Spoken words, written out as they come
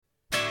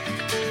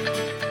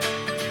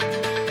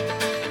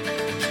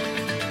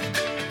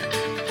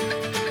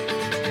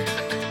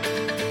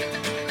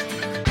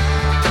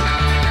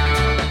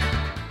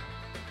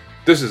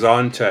This is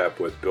On Tap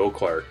with Bill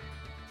Clark.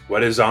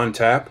 What is On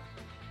Tap?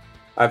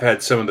 I've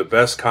had some of the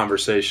best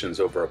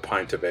conversations over a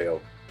pint of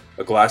ale,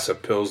 a glass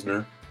of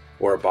Pilsner,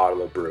 or a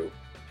bottle of brew.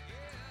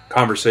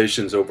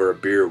 Conversations over a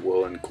beer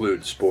will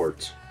include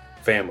sports,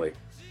 family,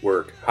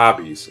 work,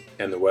 hobbies,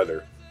 and the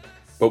weather.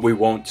 But we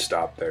won't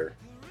stop there.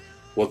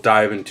 We'll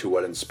dive into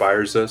what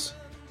inspires us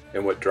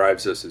and what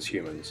drives us as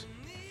humans.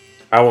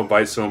 I will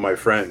invite some of my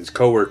friends,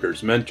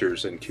 coworkers,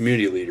 mentors, and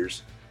community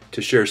leaders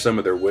to share some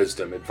of their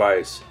wisdom,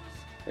 advice,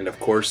 and of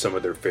course some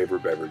of their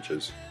favorite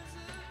beverages.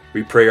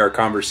 We pray our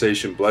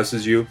conversation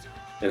blesses you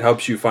and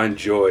helps you find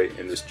joy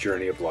in this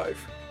journey of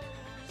life.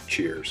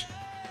 Cheers.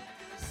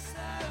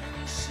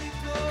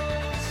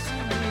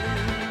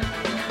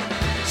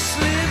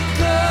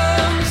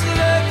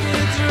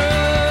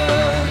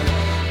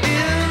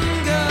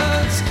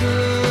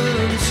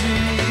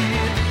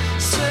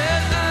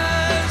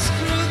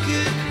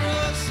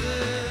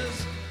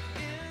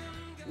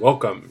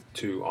 Welcome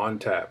to On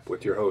Tap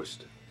with your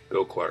host,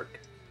 Bill Clark.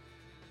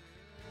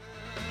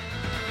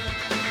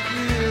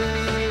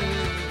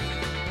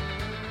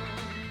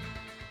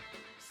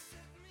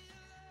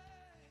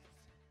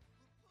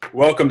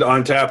 Welcome to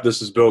On Tap.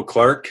 This is Bill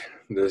Clark.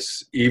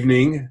 This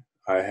evening,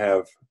 I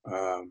have,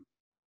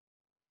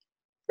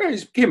 he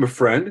became a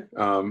friend,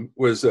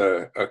 was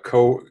a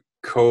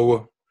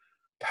co-pastor,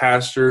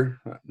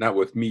 not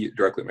with me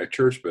directly at my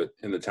church, but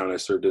in the town I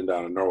served in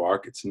down in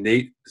Norwalk. It's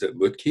Nate, is it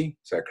Lidke?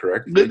 Is that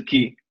correct?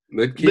 Lidke,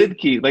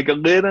 like a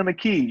lid on a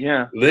key,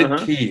 yeah.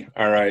 Lidke,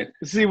 all right.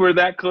 See, we're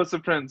that close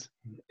of friends.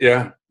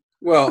 Yeah,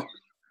 well.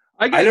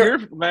 I got your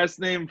last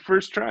name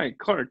first try,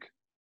 Clark.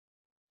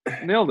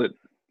 Nailed it.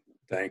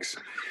 Thanks.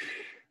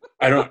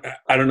 I don't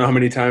know how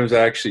many times I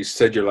actually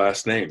said your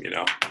last name, you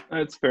know.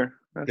 That's fair.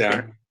 That's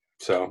fair.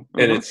 So,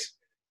 and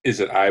is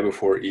it I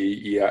before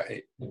E,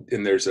 I,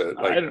 and there's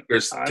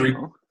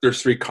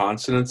there's three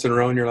consonants in a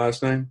row in your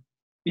last name?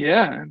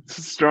 Yeah, it's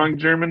a strong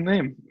German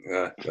name.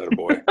 That a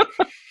boy.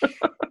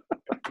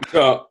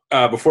 So,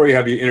 before you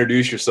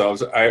introduce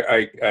yourselves,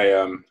 I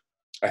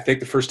think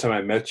the first time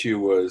I met you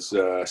was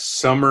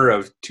summer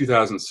of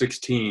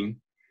 2016.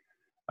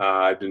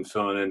 I've been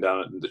filling in down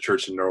at the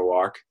church in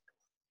Norwalk,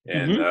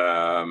 and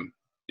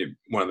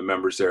one of the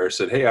members there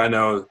said, "Hey, I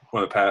know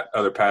one of the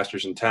other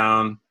pastors in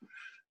town.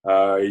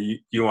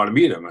 You want to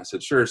meet him?" I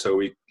said, "Sure." So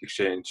we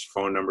exchanged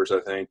phone numbers,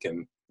 I think,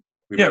 and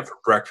we met for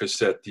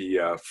breakfast at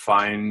the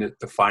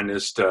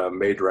finest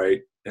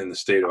Maid-Rite in the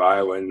state of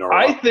Iowa in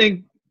Norwalk. I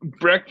think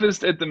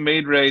breakfast at the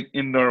Maid-Rite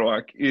in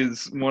Norwalk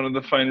is one of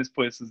the finest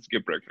places to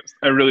get breakfast.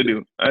 I really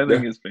do. I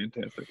think it's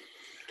fantastic.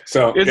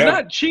 So it's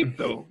not cheap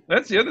though.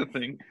 That's the other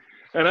thing.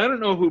 And I don't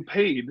know who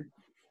paid,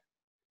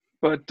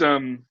 but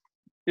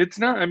it's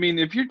not. I mean,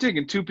 if you're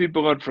taking two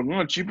people out for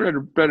lunch, you better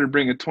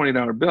bring a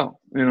 $20 bill,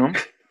 you know,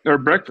 or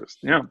breakfast.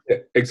 Yeah,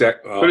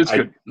 exactly. Well, but it's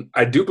good.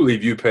 I do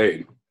believe you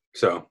paid.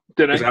 So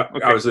did I?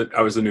 Okay.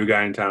 I was the new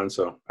guy in town,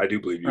 so I do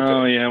believe you paid.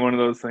 Oh yeah, one of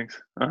those things.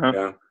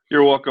 Yeah,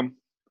 you're welcome.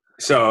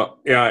 So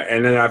yeah,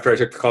 and then after I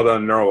took the call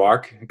down to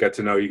Norwalk, I got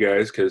to know you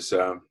guys because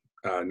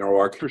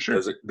Norwalk for sure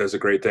does a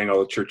great thing. All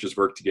the churches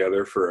work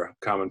together for a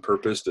common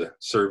purpose to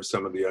serve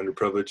some of the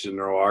underprivileged in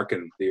Norwalk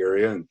and the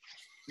area, and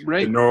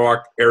the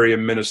Norwalk Area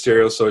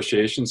Ministerial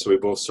Association. So we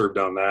both served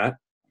on that.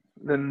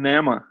 The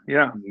NAMA,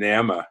 yeah.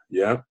 NAMA,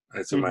 yeah.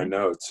 That's in my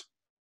notes.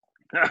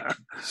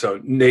 So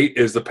Nate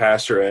is the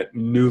pastor at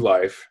New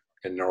Life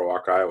in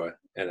Norwalk, Iowa,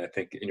 and I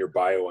think in your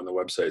bio on the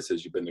website it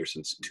says you've been there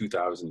since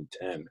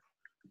 2010.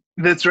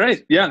 That's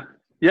right. Yeah.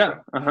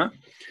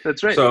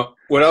 That's right. So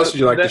what else would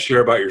you like to share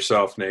about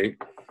yourself, Nate?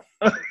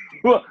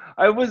 Well,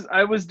 I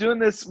was doing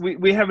this.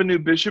 We have a new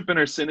bishop in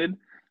our synod,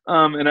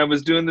 and I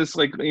was doing this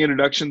like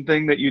introduction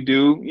thing that you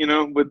do, you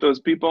know, with those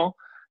people.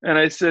 And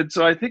I said,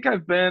 so I think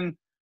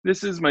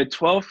this is my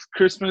 12th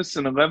Christmas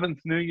and 11th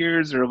New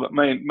Year's, or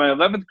my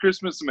 11th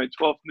Christmas and my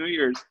 12th New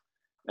Year's.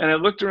 And I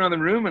looked around the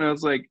room and I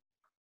was like,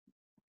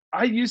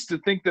 I used to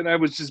think that I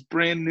was just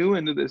brand new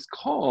into this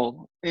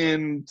call,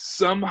 and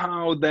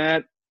somehow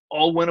that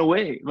all went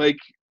away. Like,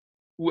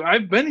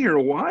 I've been here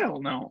a while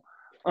now,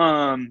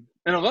 and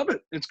I love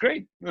it. It's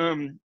great.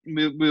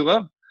 We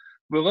love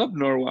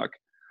Norwalk.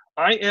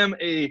 I am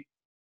a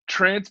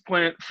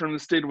transplant from the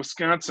state of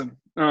Wisconsin,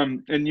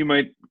 and you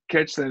might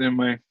catch that in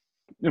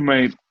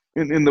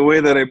the way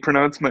that I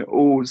pronounce my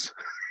O's.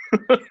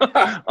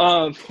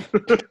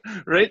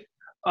 Right?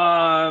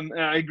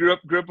 I grew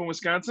up in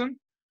Wisconsin.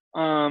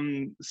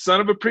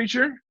 Son of a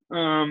preacher.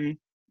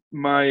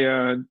 My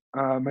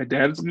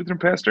dad is a Lutheran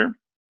pastor.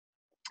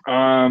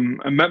 I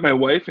met my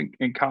wife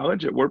in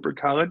college at Wartburg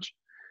College.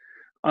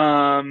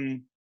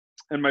 And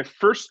my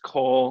first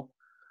call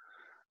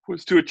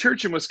was to a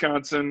church in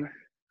Wisconsin,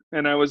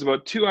 and I was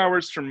about 2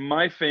 hours from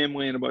my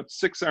family and about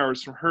 6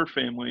 hours from her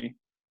family.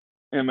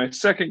 And my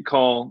second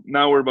call,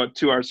 now we're about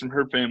 2 hours from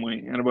her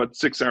family and about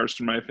 6 hours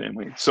from my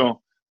family.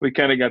 So we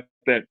kind of got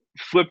that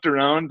flipped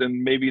around,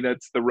 and maybe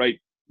that's the right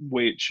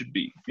way it should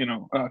be, you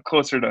know,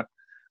 closer to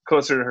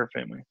her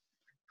family.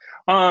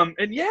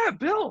 And yeah,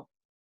 Bill,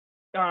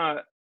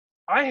 I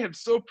have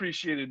so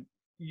appreciated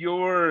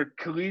your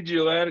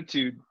collegial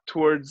attitude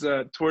towards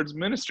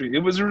ministry. It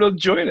was a real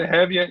joy to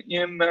have you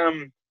in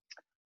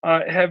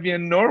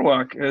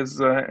Norwalk as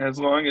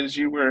long as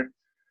you were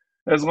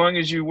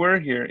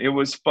here. It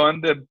was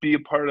fun to be a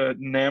part of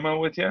NAMA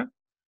with you,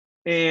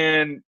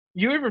 and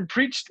you even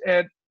preached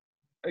at.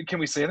 Can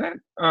we say that?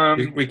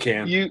 We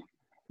can.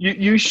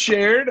 You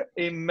shared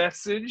a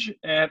message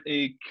at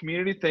a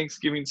community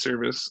Thanksgiving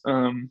service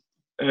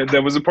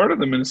that was a part of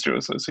the Ministerial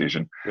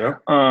Association. Yeah.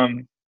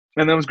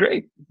 And that was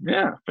great.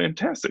 Yeah,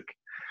 fantastic.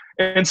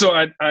 And so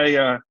I'm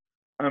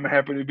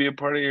happy to be a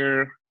part of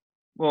your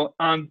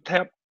On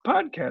Tap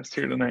podcast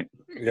here tonight.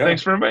 Yeah.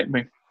 Thanks for inviting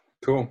me.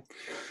 Cool.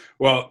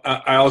 Well,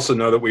 I also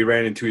know that we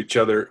ran into each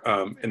other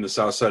in the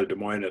south side of Des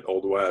Moines at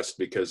Old West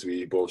because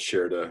we both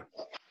shared a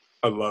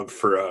love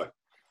for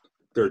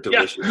their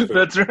delicious food.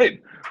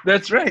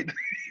 That's right.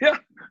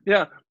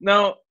 Yeah.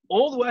 Now,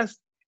 Old West,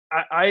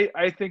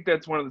 I think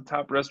that's one of the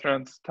top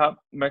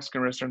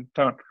Mexican restaurants in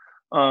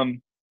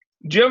town.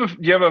 Do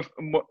you have a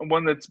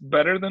one that's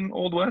better than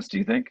Old West, do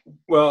you think?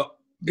 Well,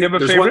 do you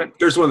have a favorite?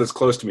 There's one that's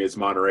close to me. It's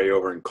Monterey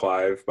over in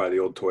Clive by the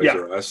old Toys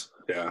R Us.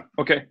 Yeah.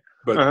 Okay.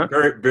 But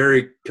very,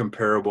 very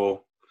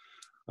comparable.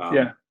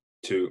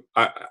 To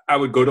I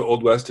would go to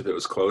Old West if it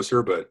was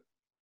closer, but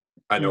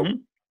I know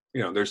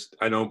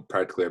I know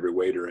practically every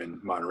waiter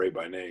in Monterey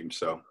by name.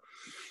 So.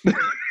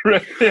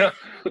 Right. Yeah.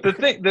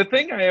 The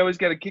thing I always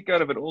got a kick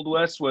out of at Old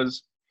West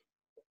was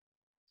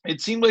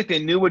it seemed like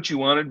they knew what you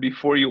wanted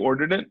before you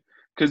ordered it.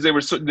 Because they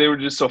were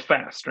just so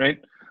fast, right?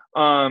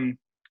 And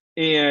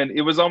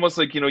it was almost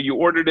like you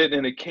ordered it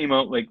and it came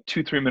out like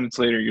 2-3 minutes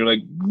later. You're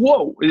like,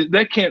 whoa,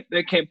 that can't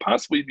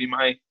possibly be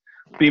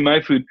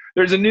my food.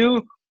 There's a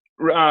new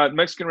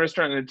Mexican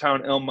restaurant in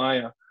town, El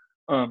Maya.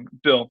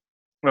 Bill,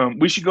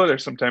 we should go there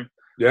sometime.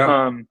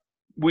 Yeah.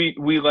 We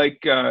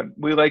like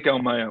El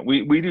Maya.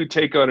 We do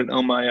takeout at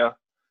El Maya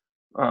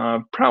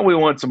probably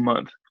once a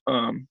month.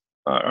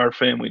 Our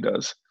family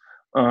does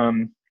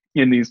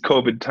in these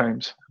COVID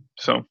times.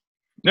 So.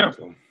 Yeah,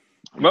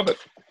 love it.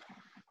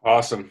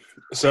 Awesome.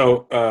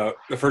 So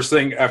the first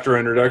thing after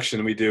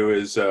introduction we do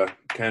is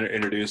kind of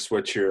introduce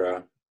what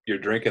you're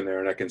drinking there,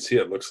 and I can see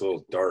it looks a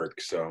little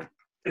dark. So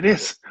it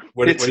is.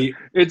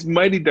 It's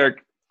mighty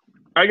dark.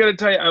 I got to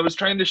tell you, I was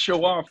trying to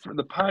show off for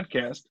the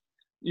podcast,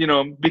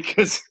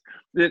 because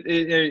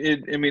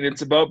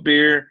it's about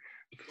beer,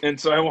 and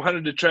so I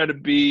wanted to try to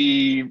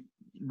be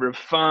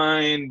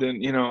refined,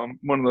 and I'm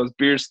one of those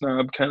beer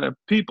snob kind of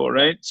people,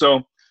 right?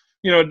 So.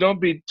 Don't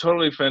be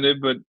totally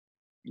offended, but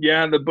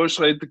yeah, the Busch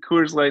Light, the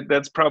Coors Light,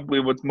 that's probably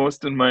what's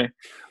most in my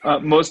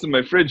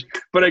fridge.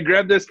 But I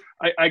grabbed this.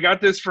 I got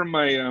this from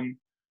my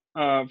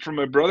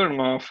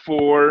brother-in-law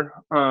for.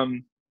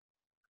 Can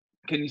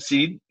you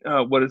see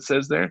what it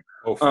says there?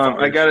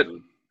 I got it.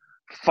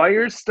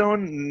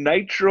 Firestone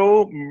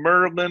Nitro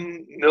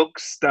Merlin Milk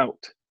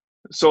Stout.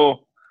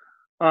 So,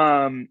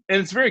 and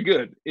it's very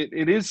good.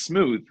 It is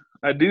smooth.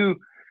 I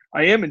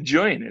am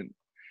enjoying it.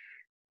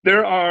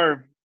 There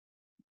are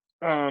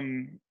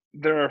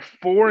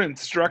 4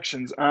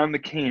 instructions on the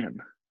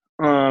can.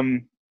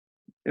 And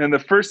the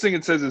first thing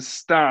it says is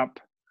stop,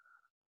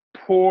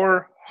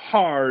 pour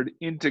hard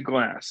into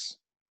glass.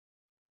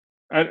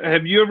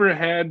 Have you ever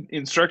had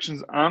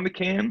instructions on the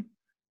can,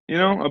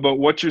 about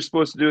what you're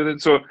supposed to do with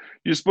it? So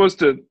you're supposed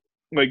to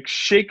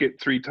shake it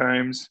 3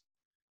 times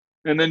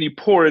and then you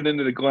pour it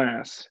into the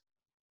glass.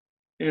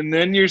 And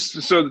then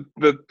so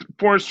the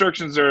 4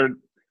 instructions are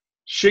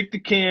shake the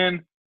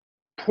can,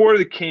 pour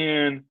the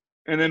can,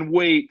 and then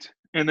wait,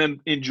 and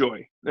then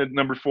enjoy. That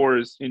number 4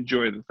 is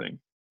enjoy the thing.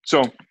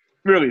 So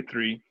really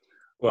 3.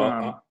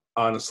 Well,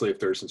 honestly, if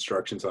there's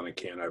instructions on a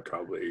can, I've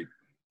probably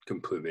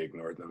completely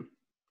ignored them.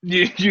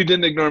 You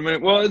didn't ignore me.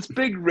 Well, it's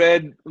big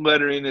red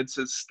lettering. It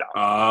says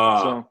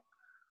stop. So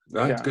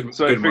that's good.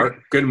 So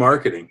good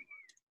marketing.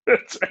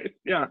 That's right.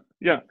 Yeah.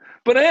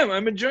 But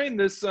I'm enjoying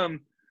this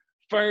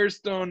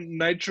Firestone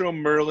Nitro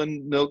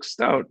Merlin Milk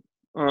Stout.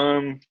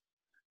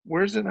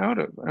 Where's it out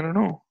of? I don't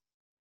know.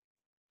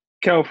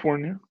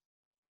 California.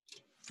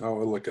 Oh,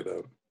 we'll look it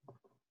up.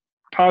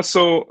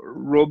 Paso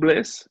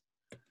Robles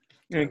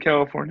in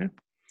California.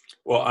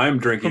 Well, I'm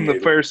drinking from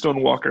the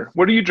Firestone Walker.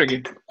 What are you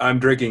drinking? I'm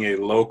drinking a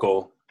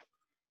local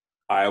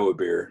Iowa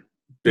beer.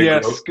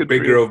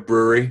 Big Grove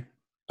Brewery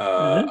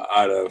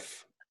out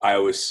of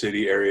Iowa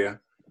City area.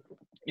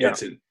 Yeah.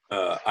 It's an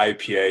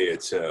IPA.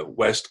 It's a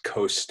West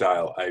Coast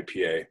style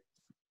IPA.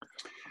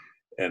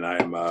 And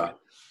I'm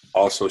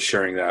also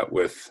sharing that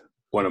with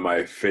one of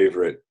my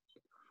favorite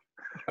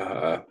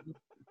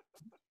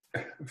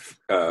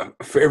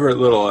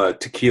little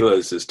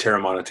tequilas is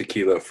Terramana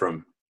Tequila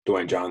from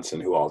Dwayne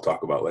Johnson, who I'll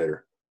talk about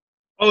later.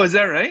 Oh, is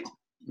that right?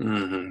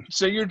 Mm-hmm.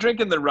 So you're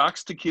drinking the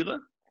Rocks Tequila?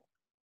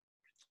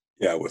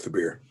 Yeah, with the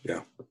beer.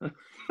 Yeah.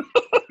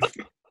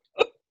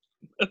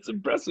 That's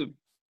impressive.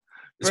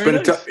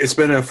 It's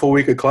been a full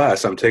week of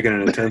class. I'm taking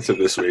an intensive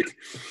this week.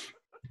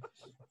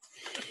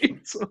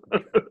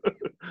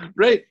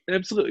 Right,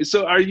 absolutely.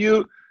 So are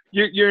you're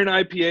an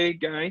IPA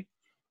guy?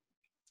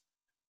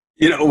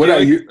 You know what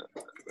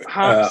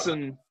hops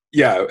and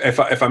Yeah,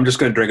 if I'm just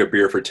going to drink a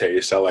beer for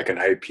taste, I like an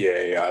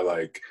IPA. I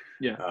like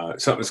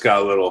something that's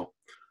got a little,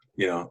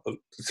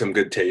 some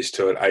good taste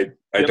to it. I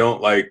Yep.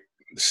 don't like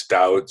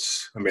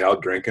stouts. I mean, I'll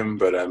drink them,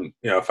 but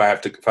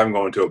if I'm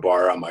going to a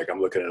bar, I'm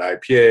looking at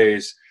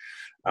IPAs.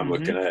 I'm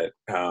looking at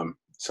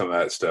some of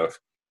that stuff.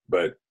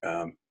 But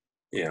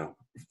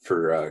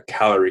for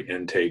calorie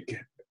intake,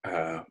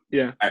 I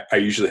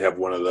usually have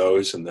one of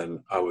those, and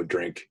then I would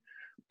drink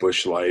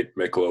Busch Light,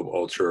 Michelob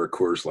Ultra, or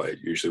Coors Light,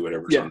 usually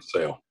whatever's on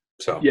sale.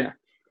 So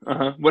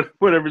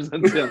whatever's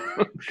on sale.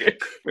 Okay,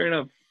 fair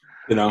enough.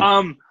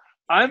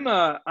 I'm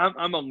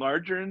a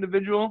larger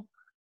individual,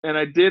 and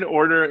I did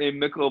order a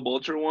Michelob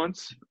Ultra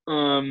once.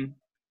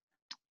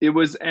 It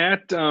was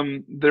at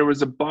there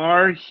was a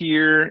bar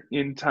here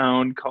in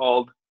town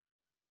called,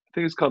 I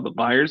think it's called the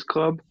Liars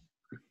Club,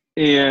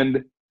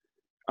 and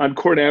on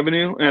Court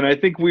Avenue. And I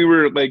think we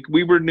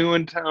were new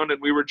in town,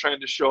 and we were trying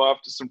to show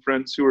off to some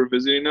friends who were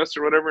visiting us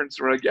or whatever. And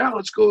so we're like, yeah,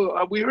 let's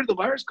go. We heard the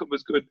Liars Club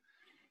was good.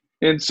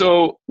 And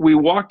so we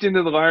walked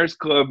into the Liars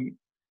Club, and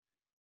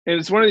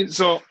it's one of these.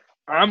 So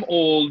I'm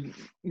old.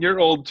 You're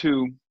old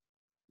too.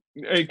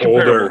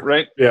 Older,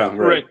 right? Yeah,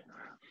 right.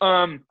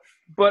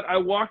 But I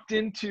walked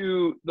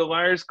into the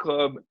Liars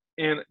Club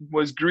and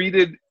was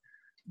greeted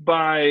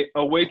by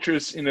a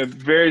waitress in a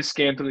very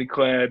scantily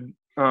clad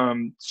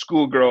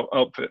schoolgirl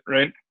outfit,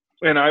 right?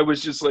 And I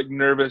was just like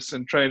nervous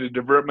and trying to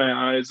divert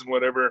my eyes and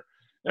whatever.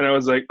 And I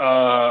was like,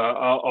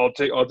 I'll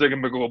take a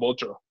Michelob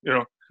Ultra,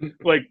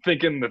 like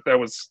thinking that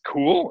was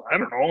cool. I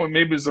don't know. And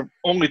maybe it's the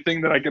only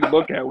thing that I could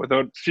look at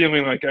without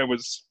feeling like I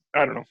was,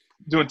 I don't know,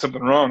 doing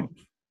something wrong.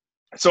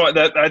 So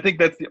I think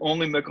that's the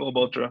only Michelob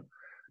Ultra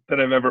that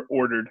I've ever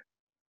ordered.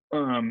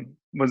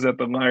 Was at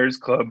the Liars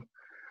Club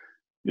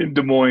in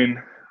Des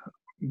Moines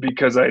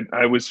because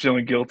I was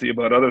feeling guilty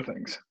about other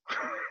things.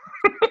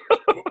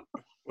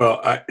 Well,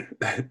 I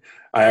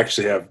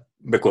actually have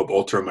Michelob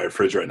Ultra in my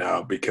fridge right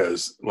now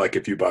because, like,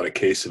 if you bought a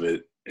case of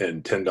it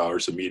and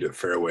 $10 of meat at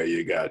Fairway,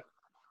 you got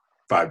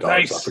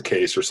 $5 off a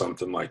case or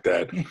something like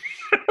that.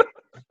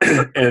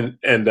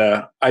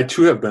 and I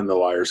too have been the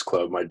Liars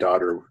Club. My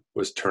daughter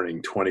was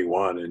turning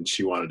 21 and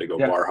she wanted to go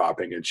bar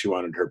hopping, and she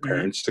wanted her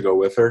parents to go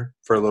with her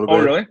for a little bit.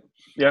 Oh, really?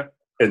 Yeah.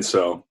 And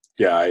so,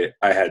 I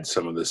had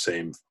some of the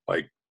same,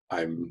 like,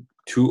 I'm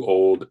too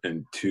old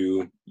and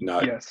too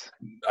not,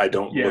 I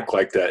don't look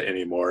like that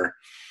anymore.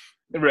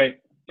 Right.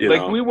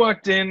 We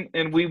walked in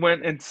and we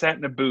went and sat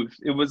in a booth.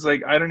 It was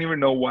like, I don't even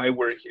know why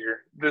we're here.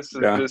 This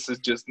is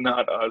just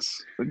not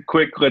us.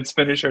 Quick, let's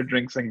finish our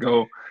drinks and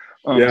go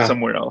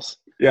somewhere else.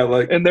 Yeah.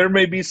 And there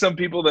may be some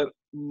people that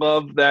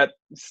love that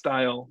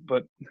style,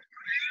 but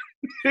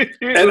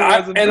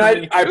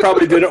I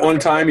probably did it one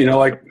time,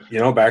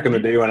 back in the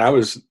day when I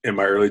was in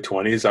my early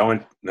 20s. I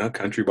went,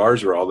 country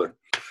bars were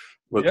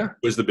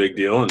was the big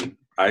deal, and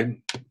I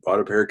bought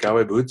a pair of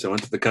cowboy boots. I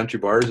went to the country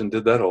bars and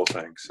did that whole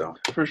thing. So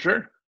for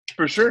sure,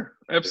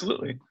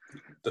 absolutely.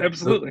 So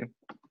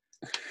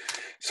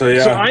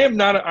yeah. So I am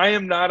not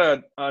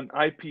an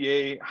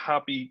IPA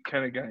hoppy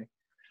kind of guy.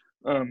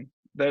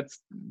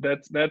 That's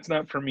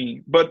not for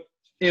me. But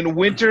in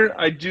winter,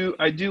 I do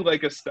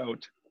like a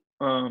stout.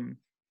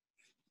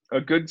 A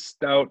good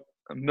stout,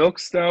 a milk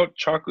stout,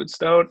 chocolate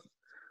stout.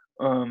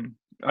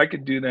 I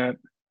could do that.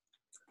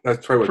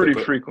 That's probably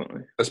pretty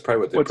frequently. That's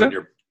probably what they put in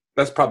your.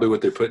 That's probably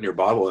what they put in your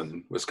bottle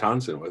in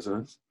Wisconsin,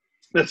 wasn't it?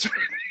 That's right.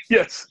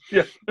 Yes.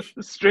 Yeah.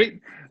 Straight.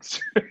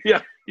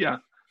 Yeah. Yeah.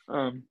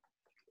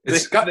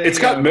 It's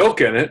got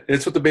milk in it.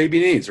 It's what the baby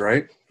needs,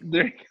 right?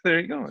 There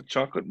you go. A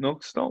chocolate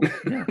milk stout.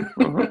 Yeah.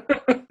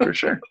 For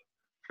sure.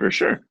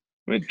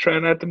 We try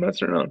not to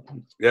mess around.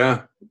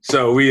 Yeah.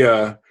 So we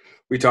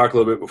talked a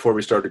little bit before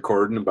we started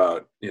recording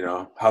about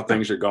how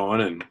things are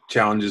going and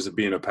challenges of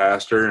being a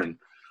pastor and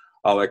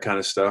all that kind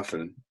of stuff.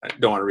 And I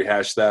don't want to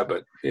rehash that,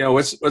 but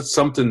what's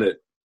something that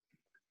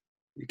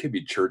it could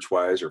be church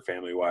wise or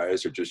family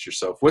wise or just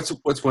yourself.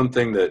 What's one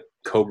thing that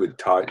COVID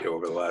taught you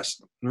over the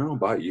last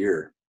about a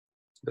year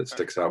that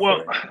sticks out?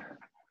 Well,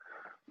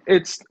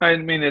 it's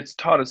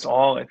taught us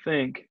all. I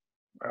think.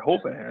 I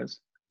hope it has.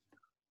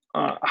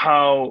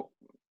 How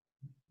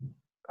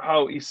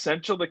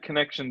essential the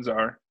connections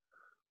are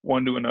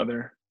one to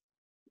another.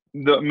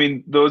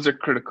 Those are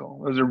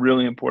critical. Those are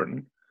really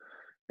important.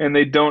 And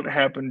they don't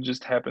happen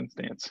just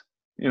happenstance,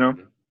 You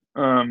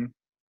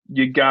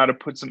got to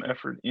put some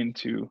effort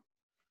into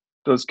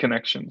those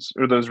connections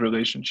or those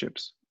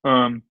relationships.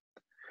 And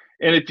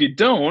if you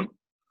don't,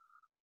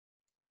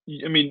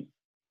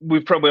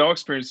 we've probably all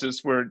experienced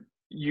this where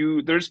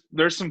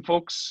there's some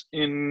folks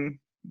in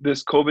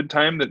this COVID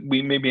time that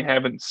we maybe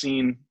haven't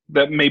seen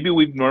that maybe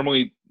we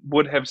normally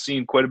would have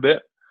seen quite a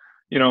bit,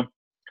 and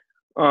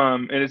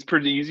it's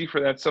pretty easy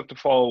for that stuff to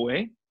fall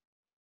away.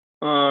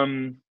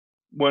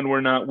 When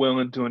we're not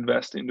willing to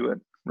invest into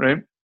it, right?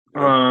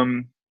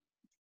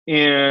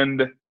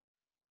 And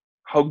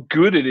how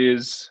good it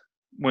is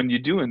when you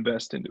do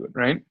invest into it,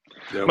 right?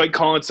 Yep. Like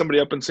calling somebody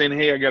up and saying,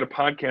 "Hey, I got a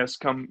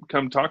podcast. Come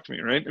talk to me,"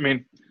 right?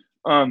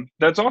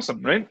 That's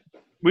awesome, right?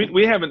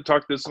 We haven't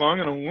talked this long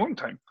in a long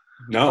time.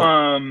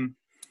 No.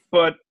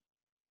 But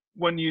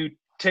when you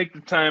take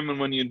the time and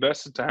when you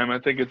invest the time, I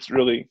think it's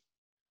really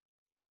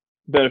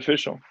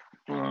beneficial,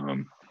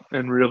 and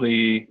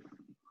really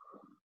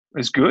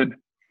is good.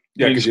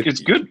 Yeah, I mean, because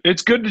it's good.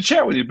 It's good to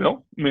chat with you,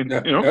 Bill. I mean,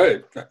 yeah,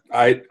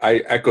 I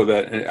echo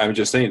that, and I'm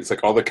just saying it's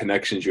like all the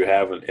connections you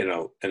have in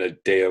a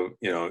day of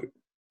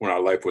when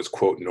our life was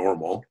quote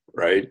normal,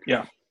 right?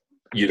 Yeah.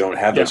 You don't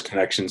have those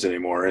connections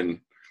anymore,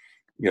 and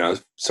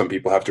some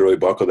people have to really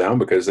buckle down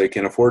because they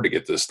can't afford to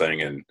get this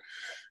thing, and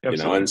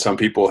absolutely. and some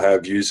people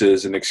have used it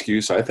as an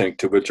excuse, I think,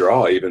 to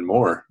withdraw even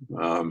more.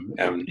 I've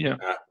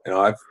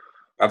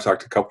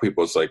talked to a couple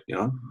people. It's like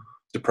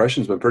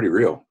depression's been pretty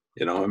real.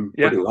 I'm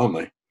pretty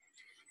lonely.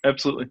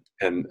 Absolutely.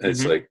 And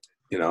it's like,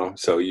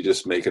 so you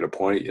just make it a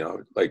point,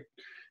 like,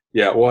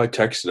 yeah, well, I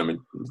texted them, and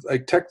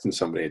like texting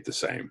somebody ain't the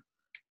same,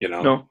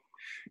 No.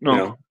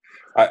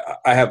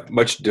 I have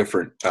much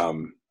different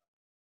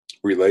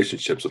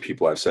relationships with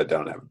people I've sat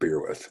down and have a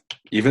beer with,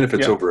 even if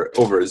it's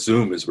over a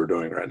Zoom as we're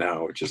doing right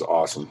now, which is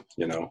awesome,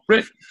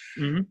 Right.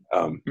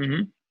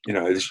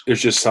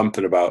 There's just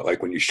something about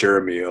like when you share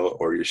a meal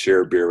or you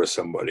share a beer with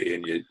somebody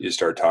and you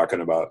start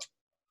talking about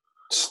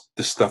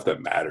the stuff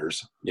that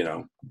matters,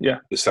 the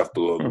stuff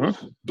below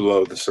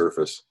the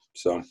surface.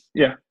 So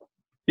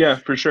yeah,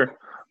 for sure.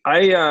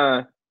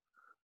 My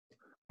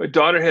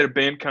daughter had a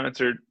band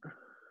concert,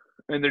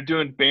 and they're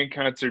doing band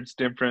concerts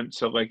different.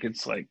 So like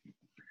it's like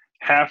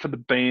half of the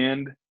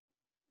band,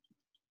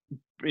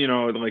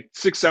 like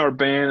 6-hour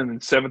band and then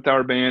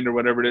 7th-hour band or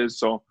whatever it is.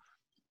 So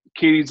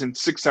Katie's in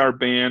 6-hour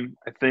band,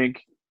 I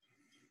think,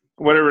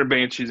 whatever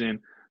band she's in.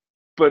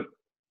 But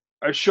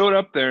I showed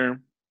up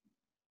there,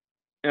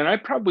 and I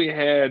probably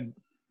had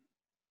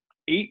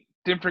 8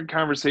 different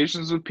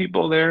conversations with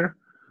people there,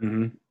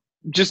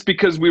 just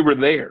because we were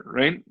there,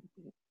 right?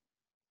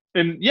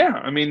 And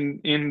I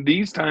mean, in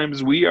these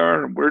times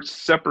we're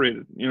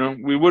separated.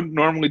 We wouldn't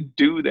normally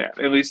do that.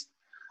 At least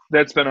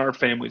that's been our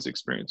family's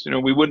experience.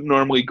 We wouldn't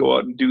normally go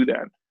out and do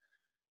that.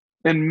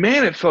 And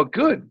man, it felt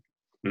good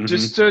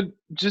just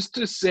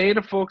to say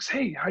to folks,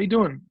 "Hey, how you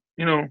doing?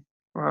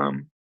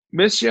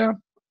 Miss you."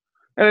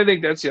 And I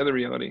think that's the other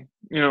reality.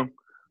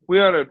 We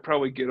ought to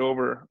probably get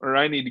over, or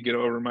I need to get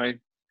over my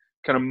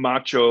kind of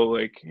macho,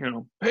 like,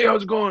 "Hey,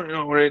 how's it going?"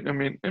 Right? I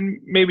mean, and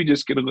maybe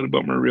just get a little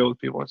bit more real with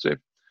people and say,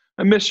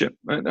 "I miss you.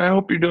 I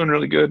hope you're doing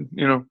really good."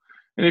 And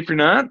if you're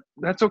not,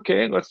 that's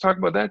okay. Let's talk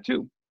about that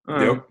too.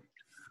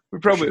 We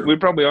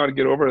probably ought to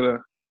get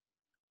over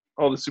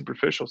all the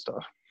superficial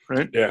stuff,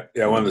 right? Yeah.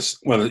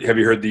 Have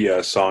you heard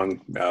the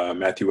song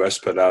Matthew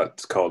West put out?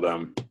 It's called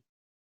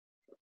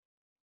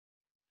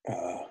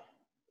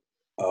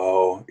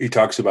he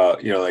talks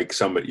about like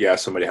somebody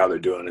how they're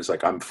doing. It's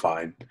like, I'm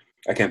fine.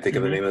 I can't think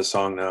of the name of the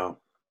song now.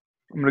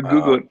 I'm gonna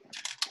Google it.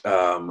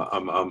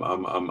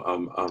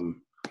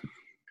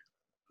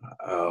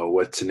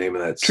 What's the name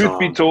of that song? Truth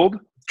Be Told.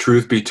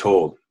 Truth Be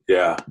Told.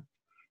 Yeah.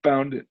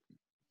 Found it.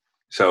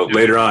 So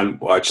later on,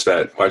 watch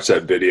that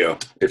video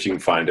if you can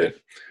find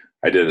it.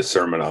 I did a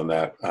sermon on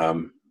that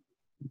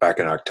back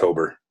in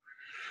October.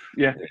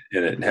 Yeah.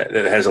 And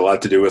it has a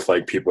lot to do with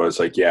like people. It's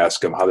like, you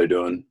ask them how they're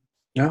doing.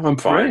 No, I'm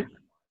fine. Right.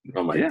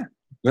 I'm like,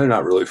 they're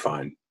not really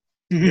fine.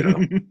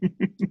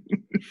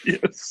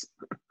 Yes.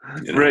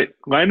 Right.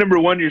 Line number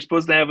 1, you're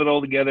supposed to have it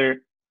all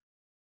together.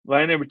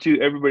 Line number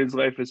 2, everybody's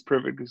life is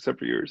perfect except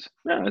for yours.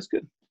 Yeah, that's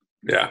good.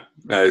 Yeah.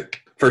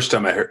 First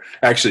time I heard,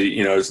 actually,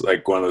 it's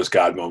like one of those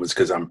God moments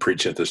because I'm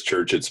preaching at this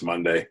church. It's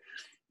Monday.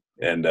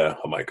 And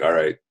I'm like, all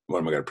right, what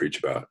am I going to preach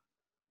about?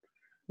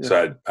 Yeah.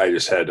 So I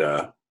just had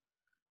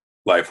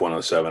Life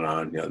 107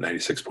 on,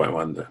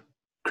 96.1, the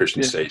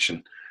Christian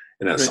station.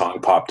 And that song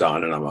popped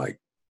on, and I'm like,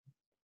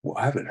 well,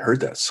 I haven't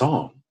heard that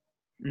song.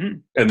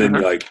 And then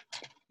you're like,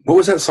 what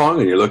was that song?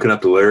 And you're looking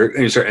up the lyric,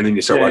 and then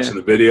you start watching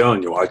the video,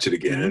 and you watch it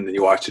again, and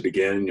you watch it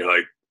again, and you're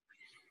like,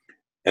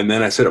 and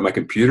then I sit at my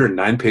computer, and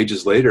 9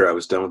 pages later, I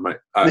was done with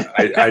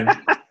I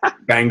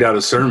banged out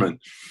a sermon.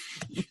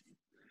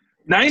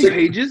 9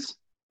 pages?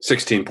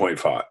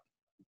 16.5.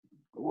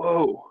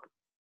 Whoa.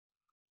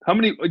 How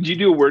many, did you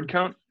do a word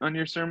count on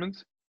your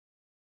sermons?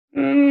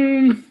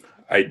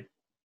 I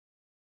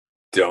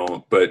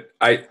don't, but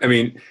I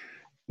mean,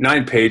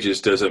 9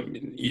 pages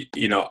doesn't,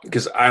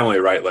 because I only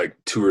write like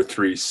 2 or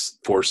 3,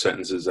 4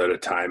 sentences at a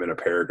time in a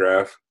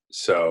paragraph.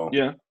 So,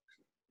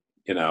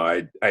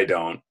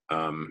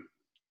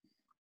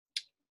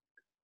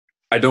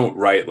 I don't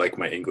write like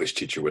my English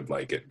teacher would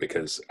like it,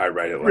 because I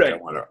write it like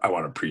I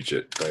want to preach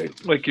it, right?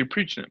 Like you're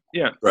preaching it.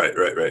 Yeah.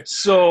 Right.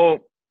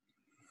 So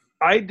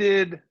I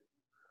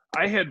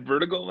had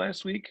vertigo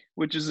last week,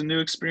 which is a new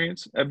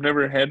experience. I've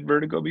never had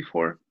vertigo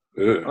before.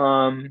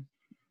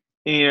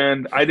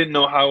 And I didn't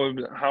know how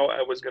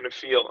I was going to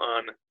feel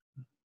on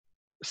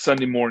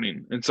Sunday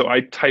morning. And so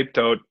I typed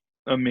out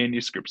a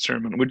manuscript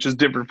sermon, which is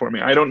different for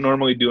me. I don't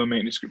normally do a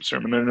manuscript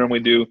sermon. I normally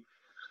do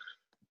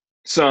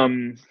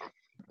some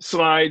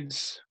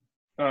slides,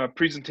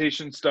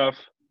 presentation stuff,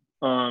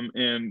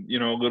 and,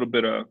 a little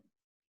bit of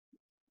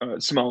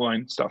small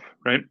line stuff,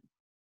 right?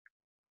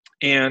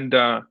 And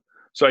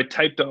so I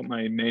typed out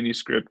my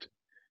manuscript,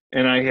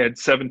 and I had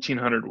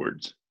 1,700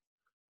 words.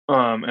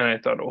 And I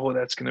thought, oh,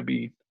 that's going to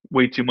be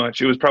way too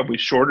much. It was probably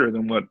shorter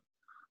than what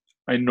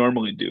I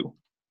normally do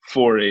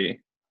for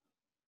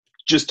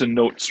just a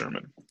note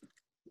sermon.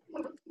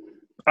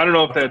 I don't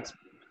know if that's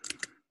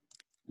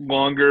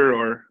longer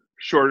or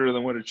shorter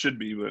than what it should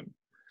be, but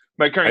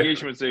my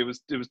congregation would say it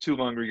was too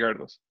long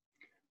regardless.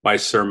 My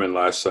sermon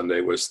last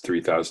Sunday was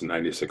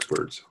 3,096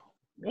 words.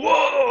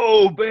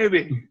 Whoa,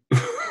 baby.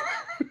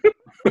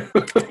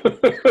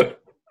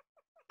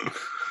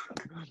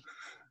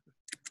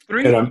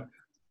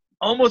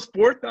 Almost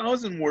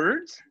 4,000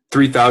 words?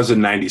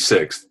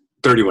 3,096,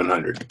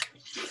 3,100.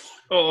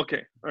 Oh,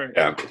 okay. All right.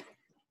 Yeah.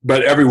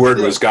 But every word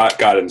was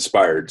God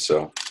inspired,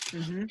 so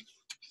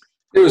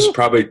it was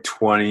probably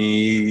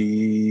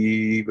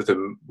 20 with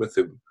the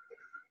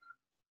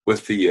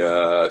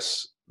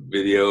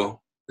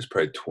video. It was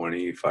probably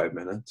 25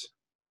 minutes.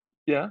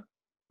 Yeah.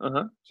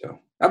 So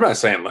I'm not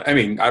saying. I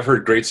mean, I've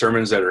heard great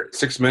sermons that are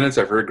 6 minutes.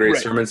 I've heard great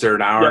sermons that are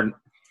an hour. Yep. And,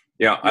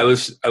 I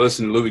listened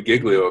to Louis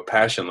Giglio at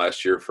Passion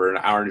last year for an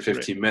hour and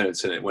 15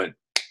 minutes, and it went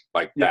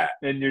like that.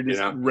 And you're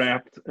just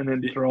wrapped and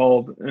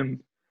enthralled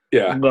and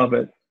love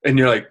it. And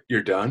you're like,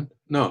 you're done?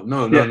 No,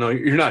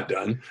 you're not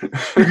done.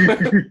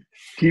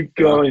 Keep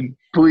going.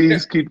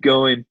 Please keep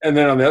going. And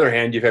then on the other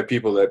hand, you've had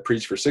people that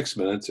preach for 6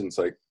 minutes, and it's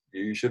like,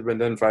 you should have been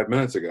done 5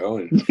 minutes ago.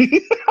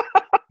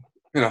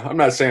 And I'm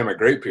not saying I'm a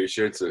great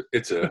preacher. It's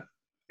a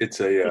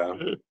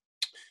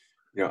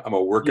I'm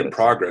a work in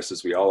progress,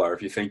 as we all are.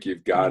 If you think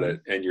you've got it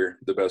and you're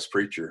the best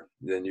preacher,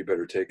 then you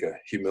better take a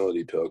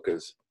humility pill,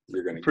 because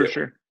you're going to for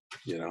sure.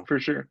 For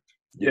sure.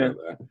 Yeah.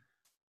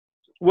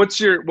 What's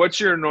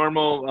your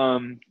normal?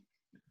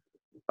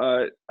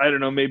 I don't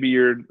know. Maybe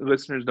your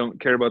listeners don't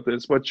care about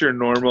this. What's your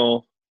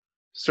normal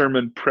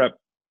sermon prep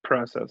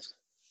process?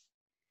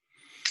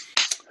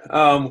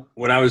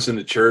 When I was in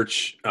the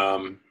church,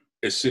 when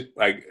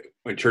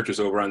church was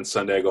over on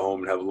Sunday, I go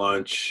home and have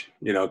lunch.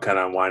 Kind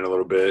of unwind a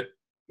little bit,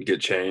 get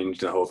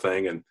changed, the whole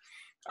thing, and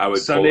I would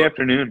Sunday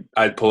afternoon.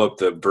 I'd pull up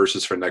the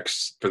verses for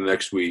the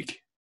next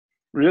week.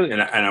 Really?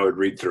 And I would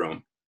read through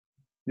them.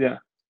 Yeah.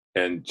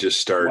 And just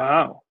start.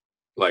 Wow.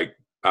 Like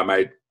I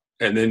might,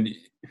 and then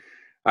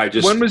I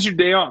just. When was your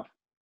day off?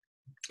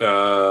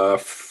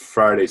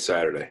 Friday,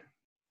 Saturday.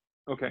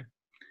 Okay.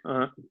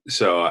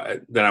 So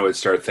then I would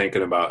start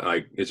thinking about,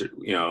 like, is it,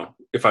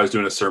 if I was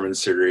doing a sermon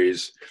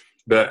series,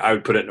 but I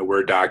would put it in a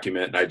Word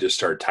document and I just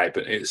start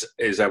typing.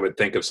 As I would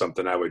think of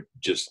something, I would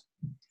just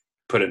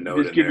put a note in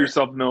there. Just give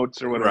yourself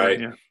notes or whatever. Right.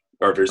 Yeah.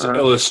 Or if there's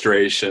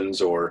illustrations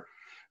or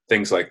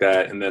things like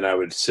that. And then I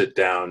would sit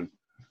down,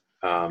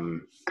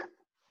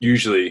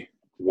 usually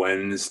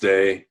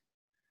Wednesday,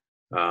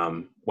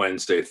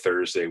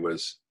 Thursday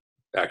was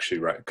actually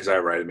right, because I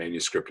write a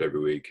manuscript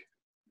every week.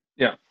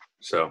 Yeah.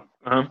 So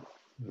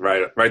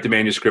write the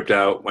manuscript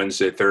out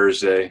Wednesday,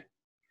 Thursday.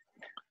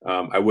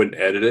 I wouldn't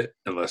edit it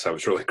unless I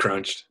was really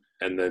crunched.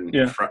 And then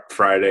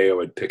Friday I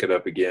would pick it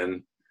up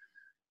again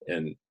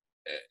and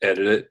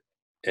edit it.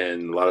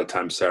 And a lot of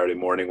times Saturday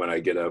morning when I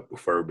get up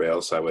before everybody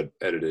else, I would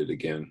edit it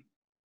again.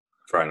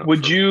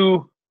 Would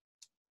you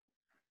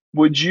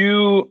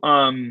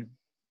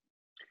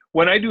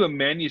when I do a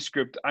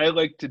manuscript, I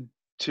like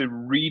to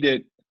read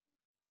it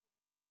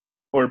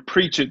or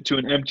preach it to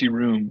an empty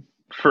room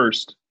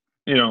first,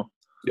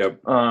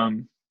 Yep.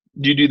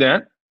 Do you do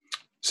that?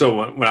 So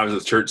when I was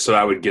at church,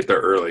 I would get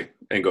there early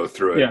and go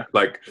through it. Yeah.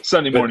 Like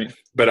Sunday morning.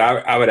 But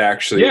I would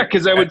actually. Yeah,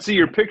 because I would see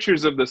your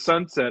pictures of the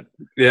sunset.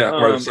 Yeah.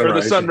 Or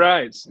the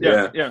sunrise.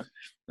 Yeah.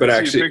 But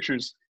actually,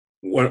 pictures.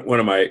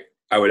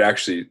 I would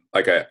actually,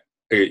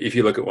 if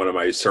you look at one of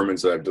my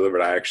sermons that I've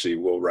delivered, I actually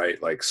will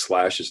write like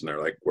slashes in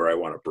there, like where I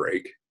want to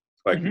break,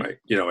 like my,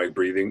 like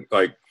breathing,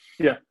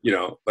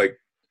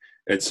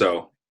 and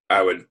so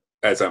I would,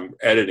 as I'm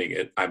editing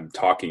it, I'm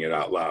talking it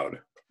out loud,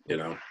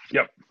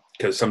 Yep.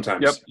 Because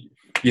sometimes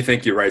you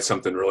think you write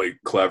something really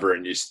clever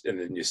and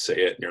then you say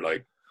it and you're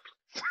like,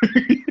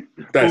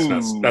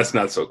 that's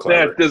not so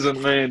clever. That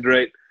doesn't land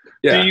right.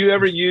 Yeah. Do you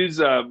ever use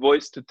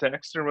voice to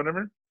text or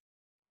whatever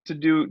to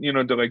do,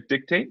 to like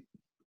dictate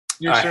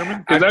your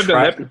sermon? Because I've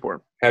done that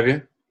before. Have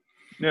you?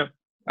 Yeah.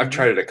 I've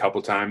tried it a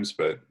couple times,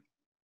 but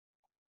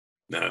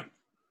no.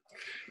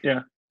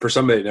 Yeah. For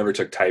somebody that never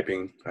took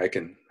typing, I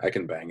can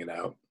bang it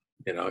out.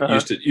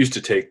 It used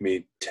to take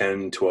me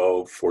 10,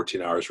 12,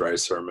 14 hours to write a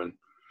sermon.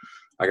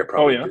 I could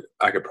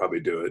probably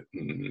do it.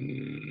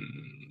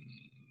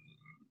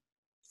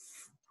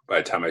 By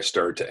the time I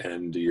start to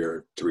end,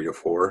 you're 3 to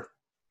 4.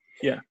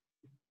 Yeah.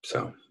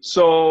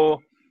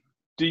 So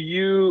do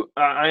you,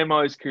 I am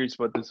always curious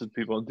about this with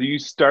people. Do you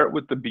start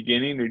with the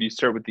beginning or do you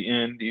start with the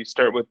end? Do you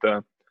start with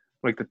the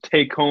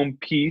take home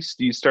piece?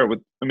 Do you start with,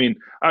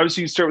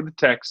 obviously you start with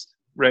the text,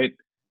 right?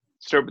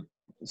 Start with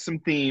some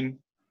theme,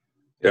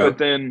 but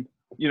then,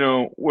 do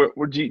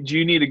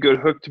you need a good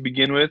hook to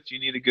begin with? Do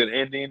you need a good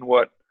ending?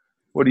 What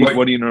do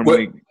you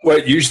normally?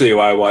 What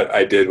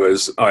I did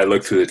was I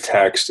looked through the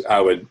text.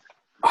 I would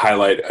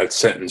highlight a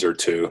sentence or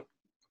two.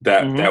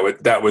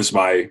 That was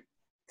my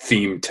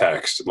theme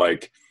text.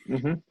 Like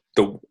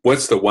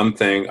what's the one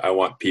thing I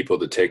want people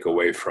to take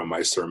away from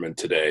my sermon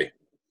today?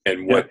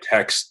 and what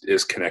text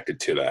is connected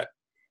to that.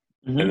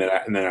 Mm-hmm.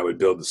 And then I would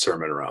build the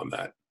sermon around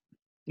that.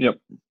 Yep.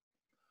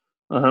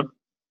 Uh-huh.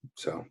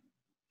 So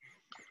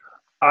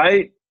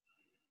I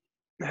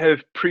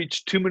have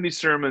preached too many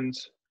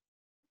sermons.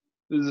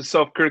 This is a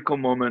self-critical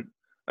moment.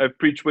 I've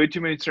preached way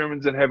too many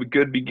sermons that have a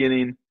good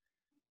beginning,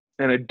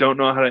 and I don't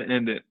know how to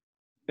end it.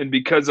 And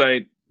because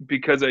I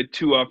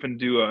too often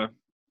do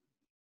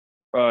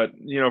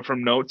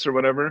from notes or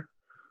whatever,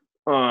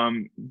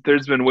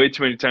 there's been way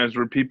too many times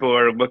where people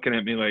are looking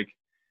at me like,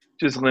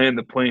 just land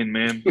the plane,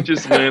 man.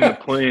 Just land the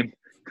plane.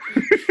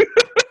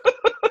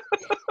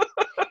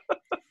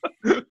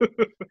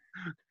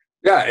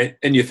 Yeah,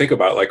 and you think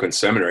about like when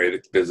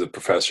seminary, there's the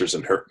professors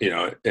and her,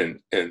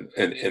 in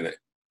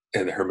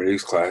the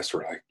hermeneutics class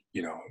were like,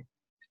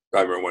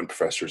 I remember one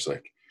professor's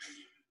like,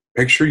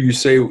 make sure you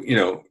say,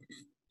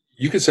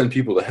 you can send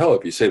people to hell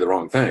if you say the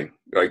wrong thing.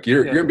 Like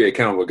you're gonna be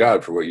accountable to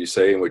God for what you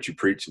say and what you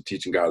preach and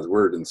teaching God's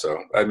word. And so,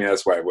 I mean,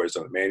 that's why I was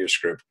on the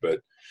manuscript.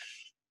 But,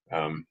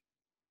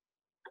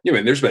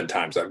 there's been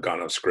times I've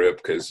gone off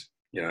script because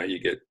you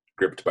get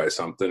gripped by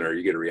something or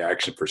you get a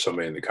reaction for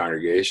somebody in the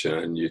congregation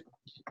and you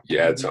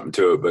add something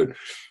to it. But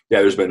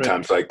yeah, there's been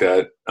times like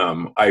that.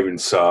 I even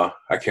saw,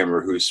 I can't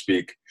remember who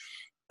speak,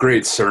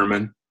 great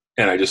sermon,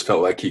 and I just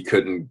felt like he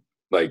couldn't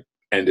like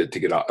end it to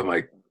get off. I'm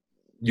like,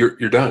 you're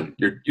done.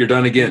 You're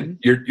done again.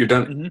 Mm-hmm. You're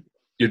done. Mm-hmm.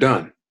 You're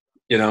done.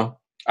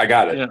 I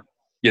got it. Yeah.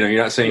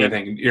 You're not saying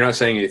anything. You're not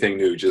saying anything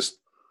new. Just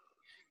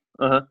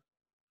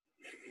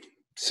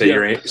say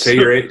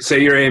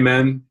your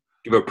amen.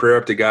 Give a prayer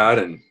up to God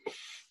and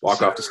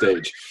walk off the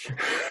stage.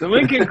 So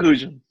in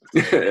conclusion.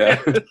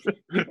 Yeah.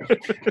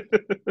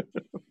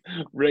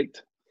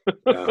 Right.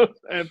 Yeah.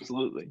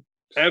 Absolutely.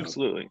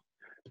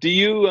 Do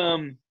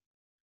you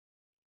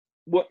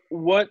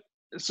what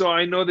so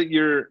I know that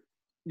you're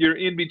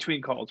in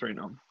between calls right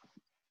now.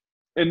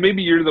 And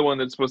maybe you're the one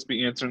that's supposed to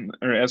be answering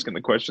or asking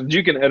the questions.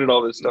 You can edit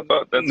all this stuff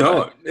out. That's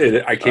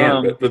I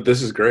can't, but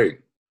this is great.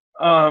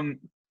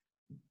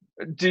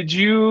 Did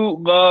you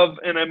love,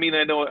 and I mean,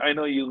 I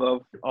know you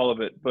love all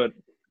of it, but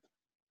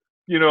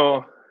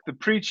the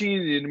preaching,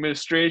 the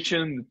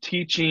administration, the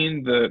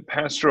teaching, the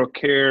pastoral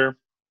care,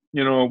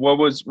 what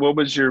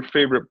was your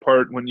favorite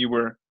part when you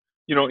were,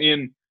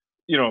 in,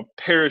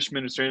 parish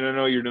ministry? And I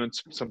know you're doing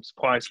some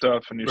supply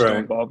stuff and you're still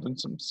involved in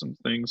some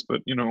things,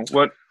 but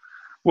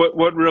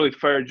what really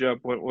fired you up?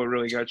 What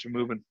really got you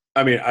moving?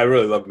 I mean, I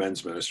really love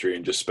men's ministry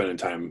and just spending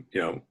time,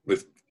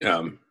 with,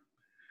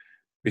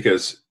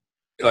 because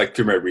like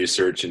through my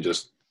research and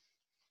just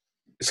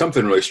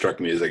something really struck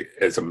me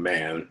as a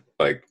man,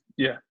 like,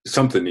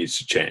 something needs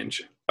to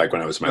change. Like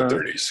when I was in my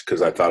 30s,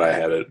 because I thought I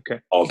had it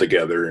all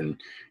together,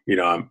 and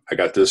I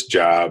got this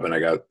job, and I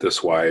got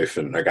this wife,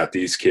 and I got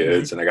these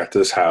kids, and I got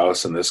this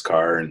house and this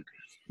car, and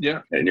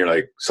you're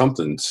like,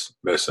 something's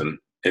missing.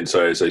 And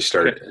so as I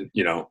started,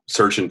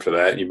 searching for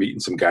that, and you're meeting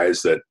some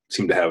guys that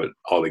seem to have it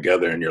all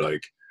together, and you're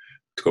like,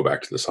 to go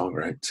back to the song,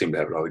 right? Seem to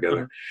have it all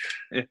together.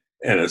 Yeah.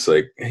 And it's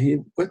like, hey,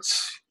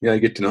 I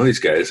get to know these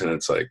guys, and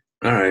it's like,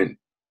 all right,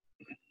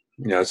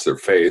 it's their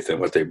faith and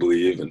what they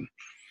believe, and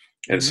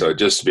so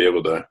just to be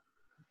able to,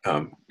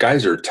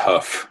 guys are a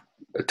tough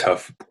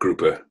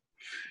group of,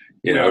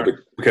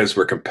 because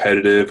we're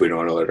competitive. We don't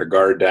want to let our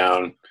guard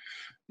down.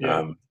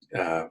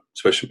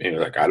 Especially,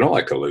 like, I don't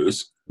like to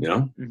lose, we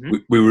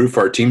root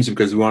for our teams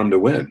because we want them to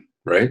win,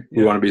 right?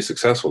 We want to be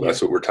successful.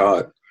 That's what we're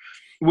taught.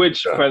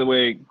 Which, by the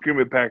way, Green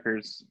Bay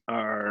Packers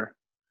are,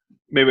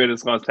 maybe I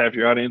just lost half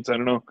your audience. I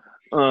don't know.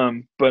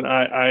 But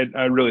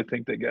I really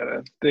think they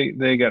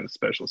got a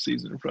special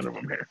season in front of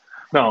them here.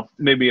 No,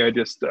 maybe I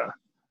just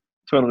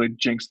totally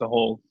jinxed the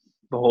whole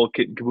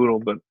kit and caboodle,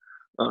 but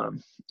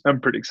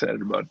I'm pretty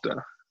excited about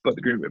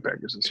the Green Bay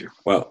Packers this year.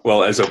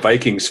 Well, as a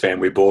Vikings fan,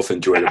 we both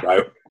enjoyed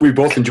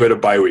a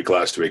bye week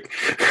last week.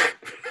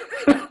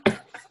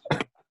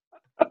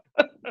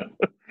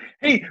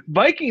 Hey,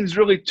 Vikings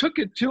really took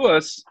it to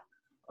us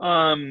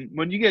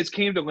when you guys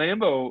came to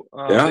Lambeau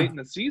late in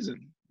the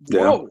season.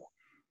 Whoa.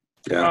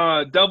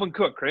 Yeah. Dalvin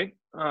Cook, right?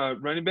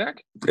 Running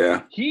back.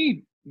 Yeah.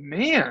 He's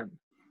an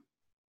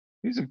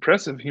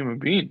impressive human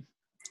being.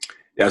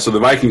 Yeah. So the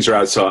Vikings are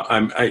out. So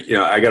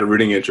I got a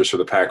rooting interest for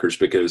the Packers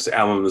because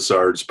Alan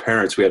Lazard's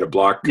parents, we had a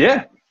block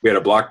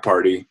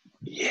party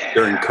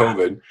during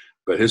COVID,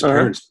 but his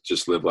parents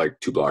just live like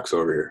 2 blocks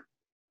over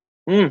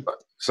here.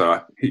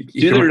 So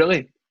he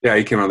really? Yeah.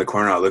 He came around the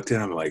corner. I looked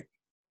at him like,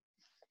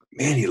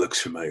 man, he looks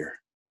familiar.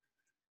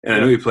 And I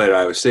knew he played at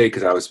Iowa State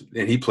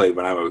he played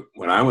when I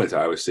went to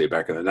Iowa State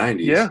back in the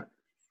 90s. Yeah.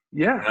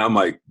 Yeah. And I'm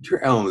like,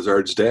 you're Alan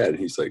Lazard's dad. And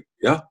he's like,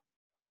 yeah.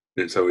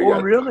 And so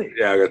really?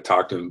 Yeah, I got to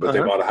talk to him. But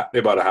they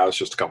bought a house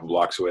just a couple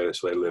blocks away,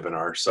 so they live in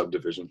our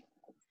subdivision.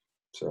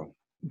 So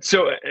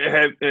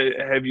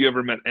have you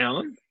ever met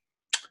Alan?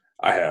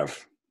 I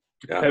have.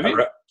 Yeah, have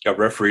you? I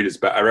refereed his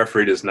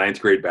 9th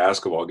grade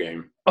basketball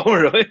game. Oh,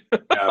 really?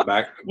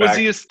 Yeah, was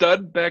he a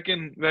stud back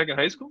in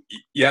high school?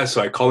 Yeah,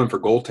 so I called him for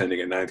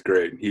goaltending in 9th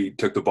grade. He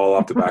took the ball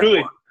off the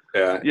backboard.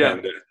 Really? Yeah.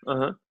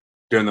 And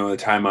during the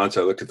timeouts,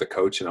 I looked at the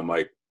coach and I'm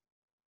like,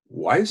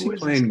 why is he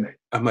playing?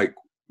 I'm like,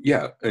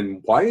 yeah,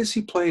 and why is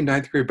he playing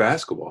ninth grade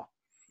basketball?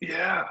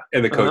 Yeah.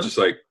 And the coach Uh-huh. is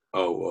like,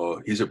 oh,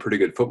 well, he's a pretty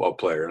good football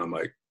player. And I'm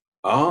like,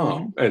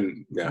 oh, Mm-hmm.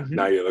 and yeah, Mm-hmm.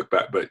 now you look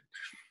back, but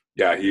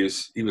yeah, he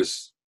was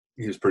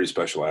pretty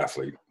special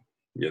athlete,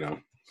 you know.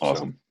 So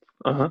Awesome.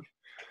 Uh-huh.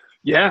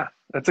 Yeah,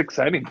 that's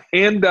exciting.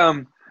 And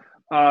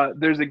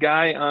there's a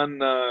guy on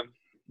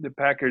the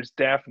Packers,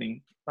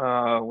 Daphne.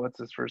 What's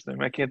his first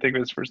name? I can't think of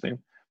his first name,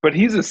 but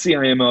he's a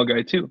CIML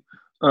guy too.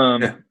 yeah,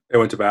 Um, I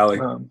went to Valley.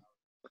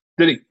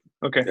 did he?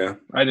 Okay, Yeah,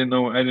 I didn't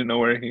know. I didn't know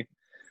where he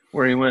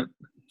went.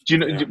 Do you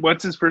know yeah.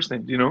 what's his first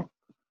name? Do you know?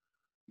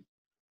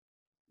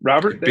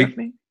 Robert Big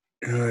Daphne?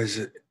 is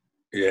it?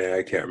 Yeah,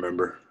 I can't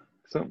remember.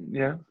 Something.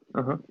 Yeah.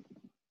 Uh-huh.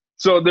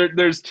 So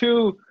there's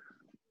two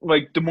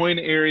like Des Moines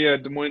area,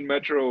 Des Moines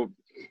Metro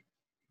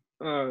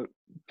uh,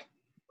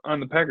 on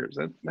the Packers.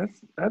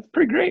 That's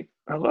pretty great.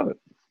 I love it.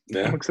 I'm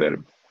Yeah.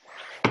 excited.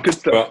 Good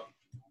stuff. Well,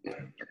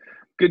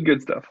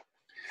 Good stuff.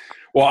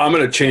 well, I'm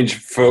going to change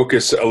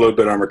focus a little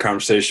bit on our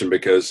conversation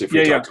because if we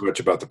Yeah. talk too much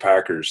about the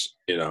Packers,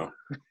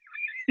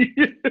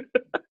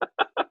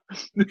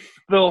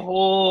 The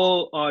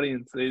whole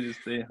audience, they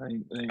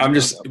I'm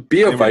just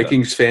be a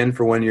Vikings fan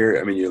for 1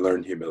 year. I mean, you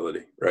learn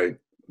humility, right?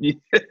 Yeah.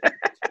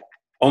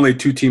 Only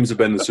 2 teams have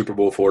been in the Super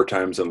Bowl 4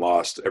 times and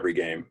lost every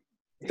game.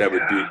 That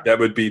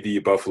would be the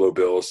Buffalo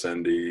Bills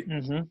and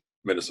the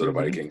Minnesota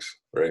Vikings,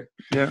 right?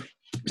 Yeah.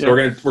 So we're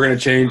gonna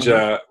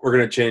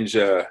change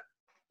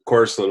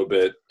course a little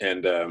bit,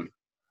 and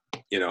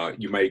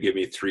you might give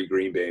me 3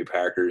 Green Bay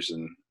Packers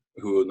and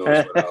who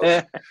knows what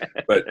else.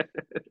 But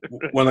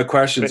one of the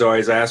questions I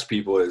always ask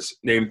people is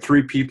name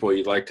 3 people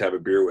you'd like to have a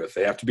beer with.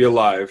 They have to be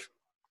alive,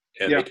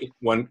 and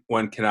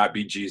one cannot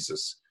be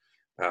Jesus.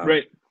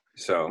 Right.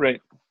 So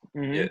right.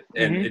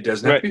 It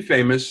doesn't have to be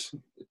famous,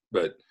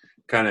 but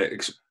kind of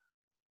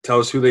tell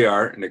us who they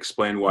are and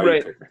explain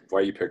why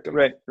you picked them.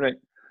 Right.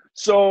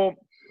 So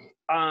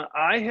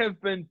I have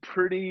been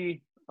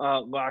pretty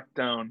locked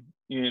down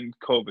in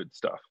COVID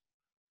stuff.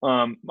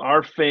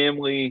 Our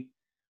family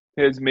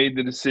has made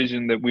the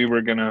decision that we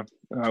were gonna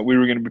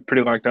be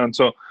pretty locked down.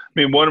 So I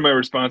mean, one of my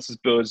responses,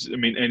 Bill, is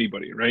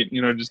anybody, right?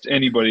 Just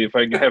anybody. If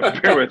I can have a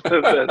beer with,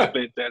 that's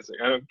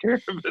fantastic. I don't care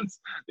if it's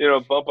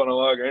bump on a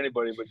log or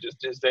anybody, but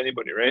just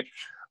anybody, right?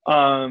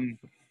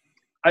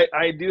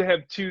 I do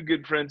have 2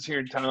 good friends here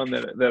in town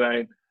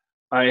that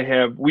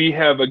we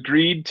have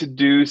agreed to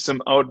do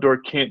some outdoor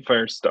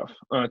campfire stuff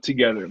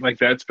together. Like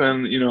that's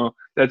been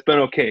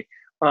okay.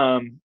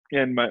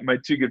 And my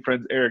 2 good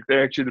friends, Eric,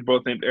 they're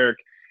both named Eric.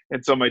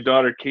 And so my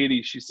daughter,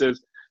 Katie, she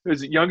says,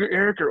 is it younger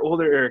Eric or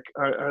older Eric?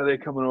 Are they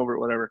coming over or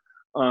whatever?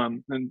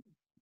 And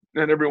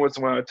every once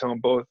in a while I tell them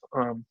both.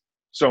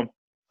 So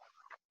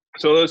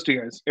those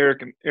 2 guys,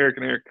 Eric and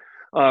Eric.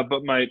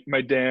 But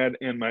my dad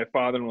and my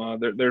father-in-law,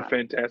 they're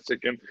fantastic.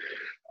 And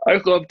I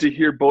love to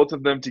hear both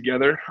of them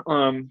together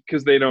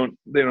because they don't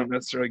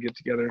necessarily get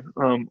together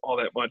all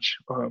that much.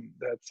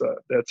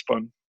 That's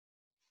fun.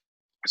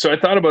 So I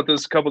thought about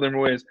this a couple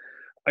different ways.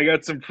 I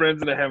got some friends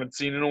that I haven't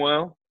seen in a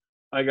while.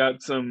 I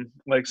got some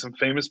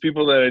famous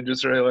people that I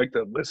just really like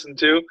to listen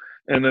to,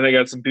 and then I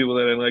got some people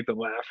that I like to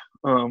laugh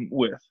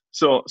with.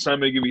 So I'm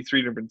gonna give you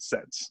 3 different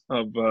sets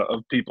of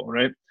people,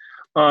 right?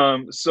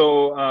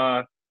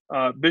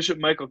 Bishop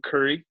Michael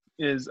Curry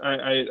is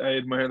I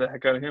admire the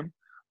heck out of him.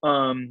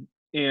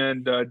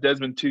 And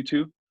Desmond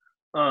Tutu.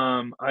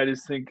 I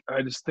just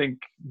think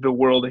the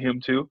world of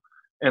him too,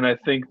 and I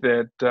think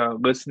that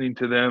listening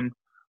to them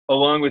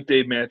along with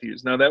Dave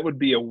Matthews. Now that would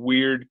be a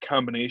weird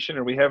combination.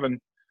 Are we having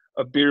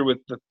a beer with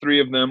the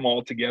 3 of them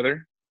all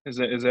together? Is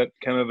that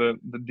kind of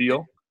the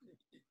deal?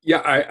 Yeah,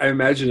 I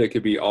imagine it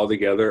could be all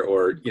together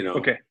or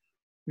okay.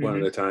 one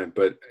at a time.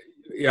 But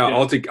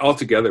all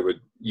together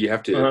you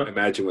have to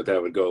imagine what that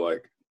would go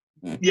like.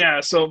 Yeah,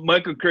 so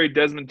Michael Curry,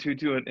 Desmond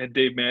Tutu, and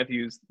Dave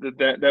Matthews,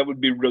 that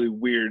would be really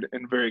weird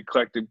and very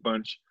eclectic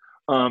bunch.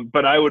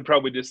 But I would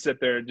probably just sit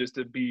there just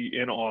to be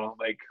in awe,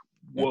 like,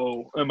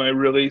 whoa, am I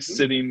really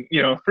sitting,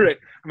 right?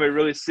 Am I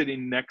really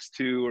sitting next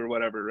to or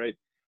whatever, right?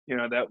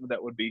 That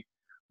would be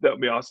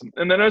awesome.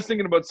 And then I was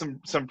thinking about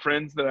some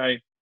friends that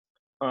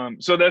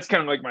so that's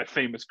kind of like my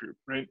famous group,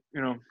 right?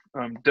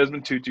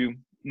 Desmond Tutu,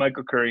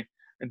 Michael Curry,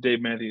 and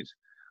Dave Matthews.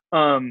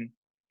 Then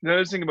I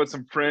was thinking about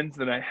some friends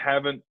that I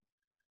haven't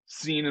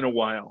seen in a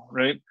while,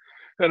 right?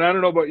 And I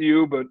don't know about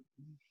you, but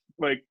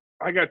like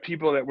I got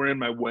people that were in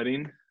my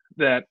wedding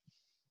that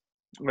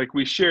like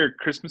we share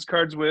Christmas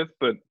cards with,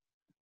 but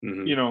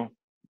you've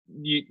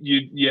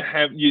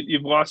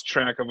lost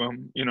track of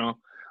them,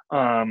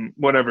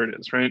 whatever it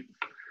is, right?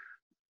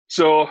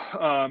 So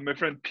my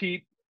friend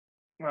Pete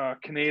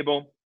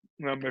Knable,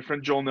 my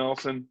friend Joel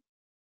Nelson,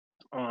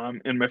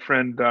 and my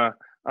friend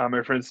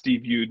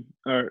Steve Yude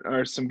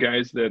are some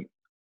guys that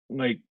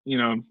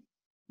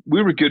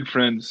we were good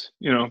friends,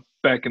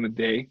 back in the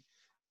day,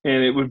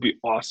 and it would be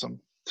awesome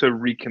to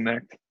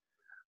reconnect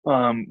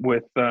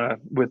with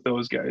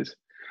those guys.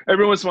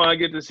 Every once in a while, I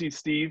get to see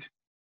Steve.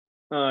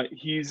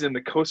 He's in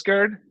the Coast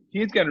Guard.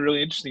 He's got a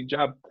really interesting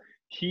job.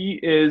 He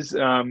is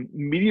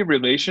media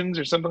relations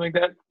or something like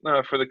that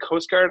for the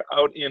Coast Guard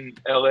out in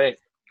LA.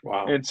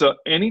 Wow. And so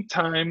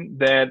anytime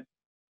that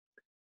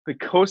the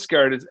Coast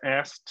Guard is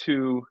asked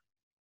to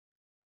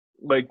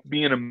like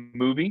be in a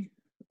movie,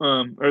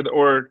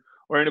 or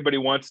anybody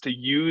wants to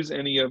use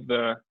any of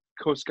the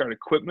Coast Guard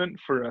equipment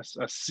for a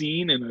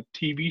scene in a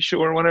TV show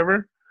or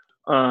whatever,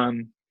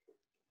 um,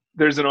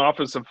 there's an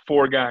office of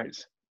 4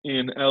 guys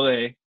in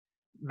LA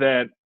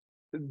that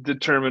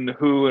determine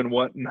who and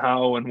what and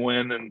how and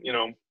when, and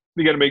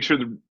you got to make sure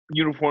the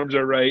uniforms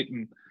are right,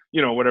 and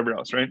whatever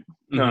else, right?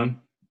 Mm-hmm.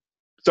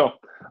 So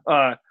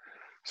uh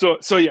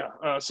so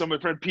yeah, so my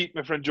friend Pete,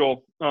 my friend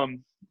Joel,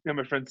 and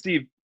my friend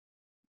Steve,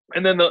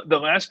 and then the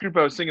last group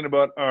I was thinking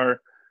about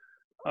are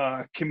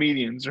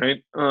comedians,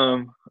 right?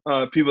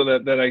 People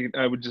that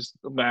I would just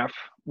laugh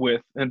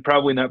with and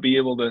probably not be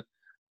able to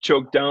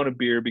choke down a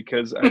beer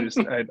because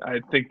I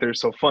think they're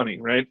so funny,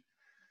 right?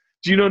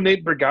 Do you know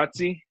Nate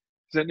Bargatze?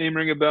 Does that name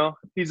ring a bell?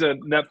 He's a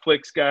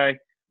Netflix guy,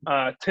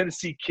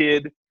 Tennessee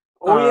kid.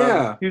 Oh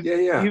yeah,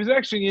 He was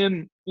actually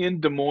in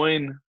Des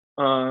Moines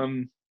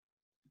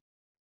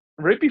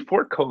right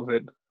before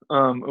COVID,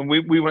 and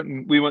we went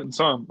and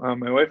saw him.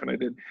 My wife and I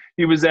did.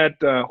 He was at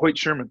Hoyt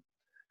Sherman.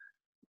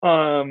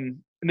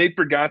 Nate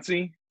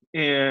Bargatze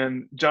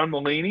and John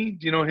Mulaney.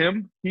 Do you know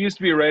him? He used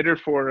to be a writer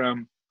for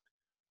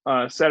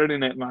Saturday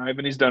Night Live,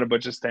 and he's done a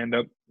bunch of stand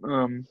up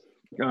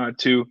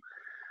too.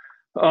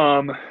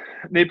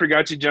 Nate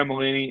Bargatze, John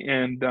Mulaney,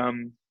 and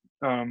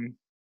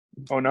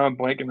oh, now I'm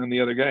blanking on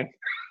the other guy.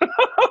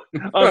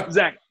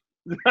 Zach.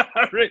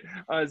 Right.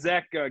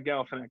 Zach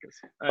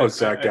Galifianakis.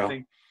 Zach Gal.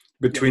 Think,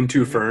 Between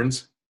two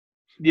ferns.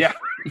 Yeah.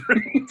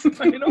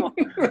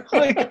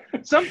 Like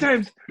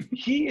sometimes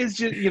he is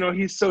just,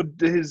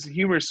 his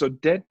humor is so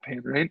deadpan,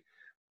 right?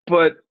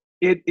 But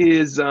it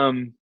is,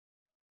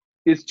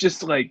 it's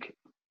just like,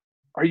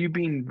 are you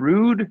being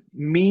rude,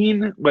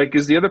 mean? Like,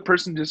 is the other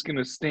person just going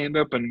to stand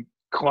up and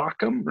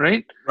clock him,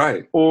 right?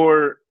 Right.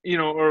 Or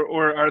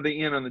are they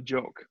in on the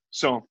joke?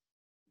 So,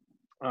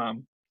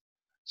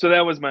 so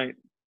that was my,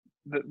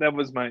 as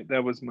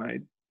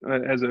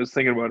I was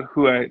thinking about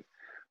who I'd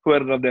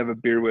love to have a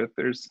beer with.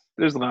 There's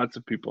lots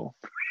of people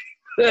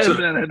that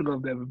I'd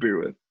love to have a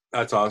beer with.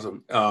 That's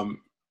awesome.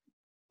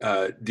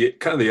 The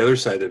kind of the other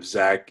side of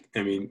Zach,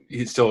 I mean,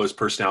 he still his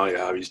personality,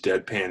 how he's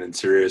deadpan and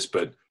serious,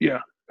 but yeah.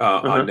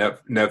 On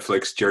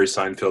Netflix, Jerry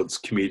Seinfeld's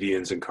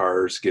Comedians in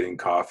Cars Getting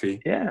Coffee.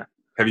 Yeah.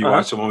 Have you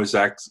watched the one with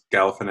Zach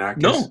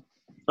Galifianakis? No.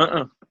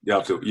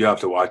 You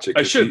have to watch it.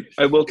 I should.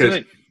 I will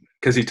tonight.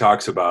 Because he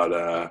talks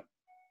about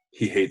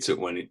he hates it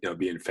when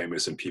being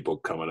famous and people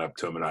coming up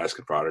to him and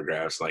asking for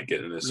autographs, like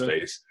getting in his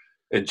face.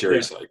 And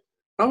Jerry's like,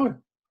 oh,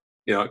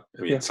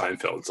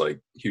 Seinfeld's like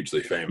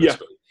hugely famous. Yeah.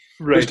 But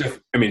right.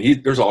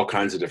 There's all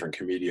kinds of different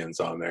comedians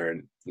on there,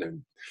 and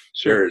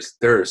sure.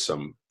 there is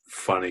some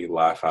funny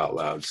laugh out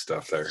loud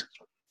stuff there.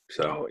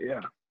 So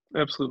yeah,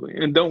 absolutely.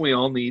 And don't we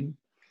all need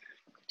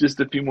just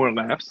a few more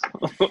laughs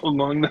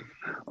along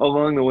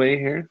the way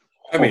here?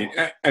 I mean,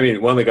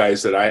 one of the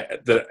guys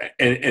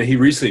and he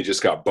recently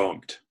just got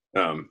bumped.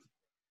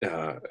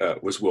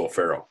 Was Will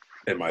Ferrell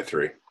in my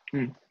 3.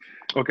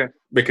 Okay.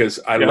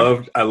 Because I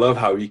love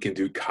how he can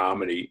do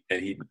comedy,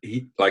 and he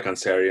like on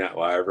Saturday Night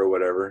Live or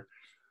whatever,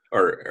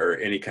 or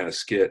any kind of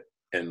skit,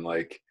 and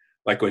like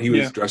when he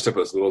was dressed up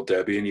as Little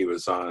Debbie and he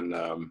was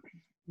on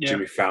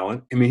Jimmy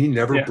Fallon. I mean, he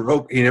never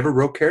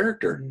broke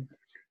character.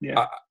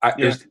 Yeah.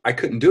 I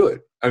couldn't do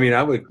it. I mean,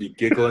 I would be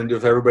giggling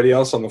with everybody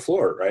else on the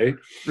floor, right?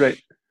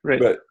 Right.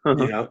 But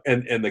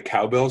and the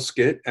cowbell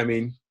skit. I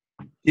mean,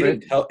 he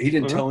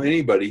didn't tell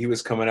anybody he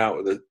was coming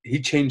out with he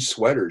changed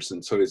sweaters,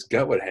 and so his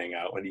gut would hang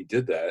out when he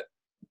did that.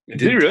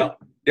 Did he really?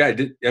 I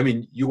did. I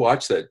mean, you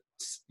watch that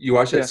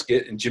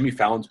skit, and Jimmy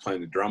Fallon's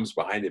playing the drums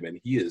behind him, and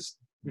he is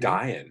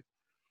dying.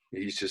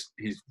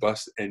 He's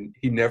busted, and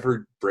he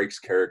never breaks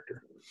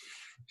character.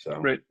 So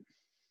right.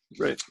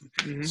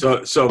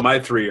 Mm-hmm. So my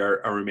 3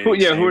 are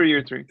remaining. Who are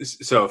your 3?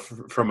 So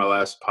from my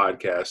last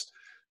podcast,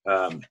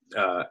 I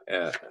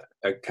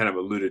kind of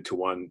alluded to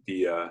one,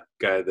 the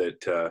guy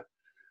that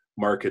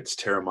markets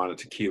Terramana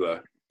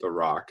tequila, The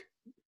Rock,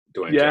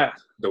 Dwayne.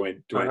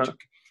 Dwayne.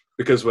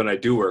 Because when I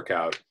do work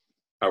out,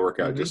 I work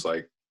out just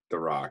like The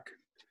Rock.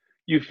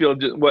 You feel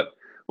just what?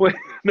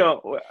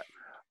 No,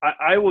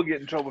 I will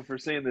get in trouble for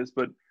saying this,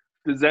 but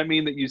does that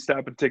mean that you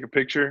stop and take a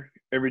picture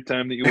every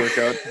time that you work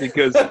out?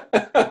 Because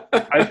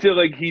I feel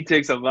like he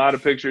takes a lot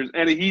of pictures,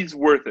 and he's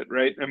worth it,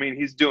 right? I mean,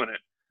 he's doing it,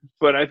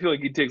 but I feel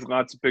like he takes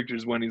lots of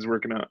pictures when he's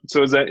working out.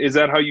 So is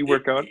that how you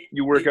work out?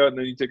 You work out and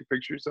then you take a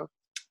picture of yourself?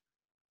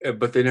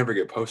 But they never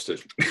get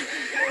posted.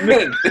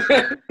 Okay.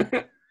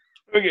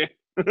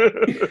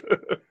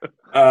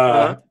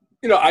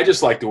 I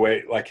just like the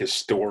way, like his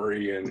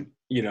story, and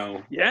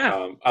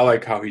I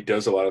like how he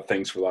does a lot of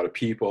things for a lot of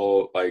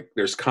people. Like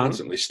there's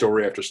constantly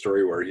story after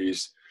story where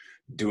he's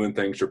doing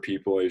things for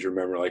people. As you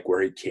remember, like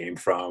where he came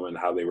from and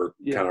how they were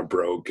kind of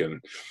broke, and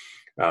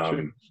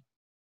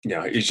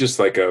he's just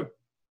like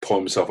pull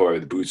himself out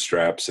of the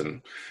bootstraps.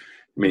 And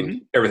I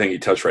mean, everything he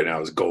touched right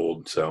now is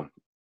gold. So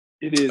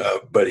it is.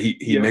 But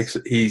he makes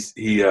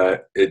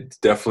it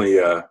definitely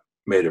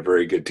made a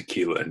very good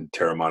tequila and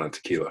Terramana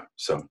tequila.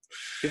 So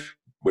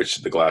which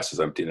the glass is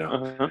empty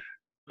now.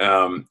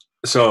 Uh-huh.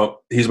 So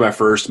he's my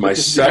first. My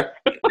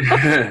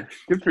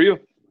Good for you.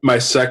 My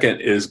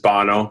second is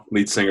Bono,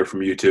 lead singer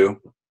from U2.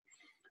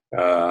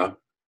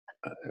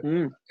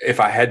 If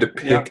I had to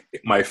pick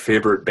my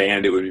favorite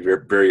band, it would be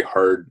very, very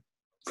hard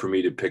for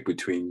me to pick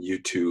between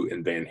U2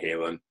 and Van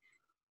Halen,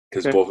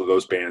 because both of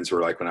those bands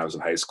were like when I was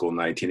in high school in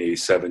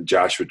 1987.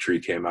 Joshua Tree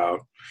came out.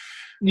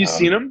 You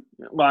seen them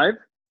live?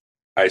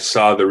 I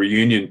saw the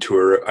reunion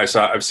tour.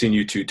 I've seen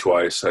U2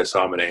 twice. I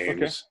saw them at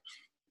Ames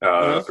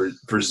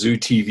for Zoo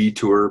TV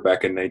tour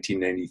back in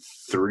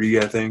 1993,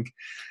 I think.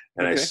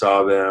 And I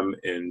saw them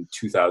in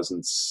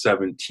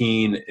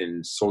 2017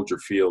 in Soldier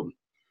Field.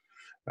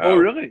 Oh,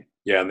 really?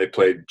 Yeah, and they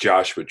played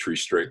Joshua Tree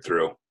straight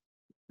through.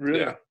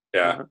 Really?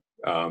 Yeah.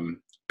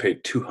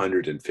 Paid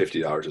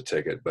 $250 a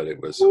ticket, but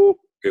it was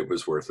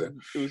worth it.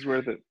 It was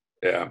worth it.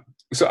 Yeah.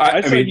 So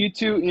I saw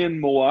U2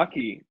 in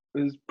Milwaukee. It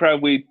was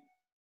probably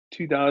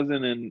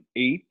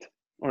 2008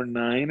 or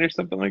 9 or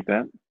something like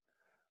that.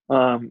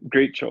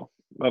 Great show.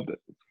 Loved it.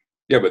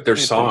 Yeah, but their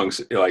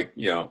songs, like,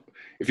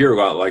 if you ever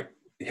got like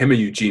him and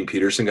Eugene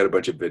Peterson got a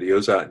bunch of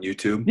videos out on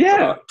YouTube.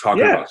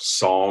 Talking about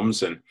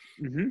Psalms, and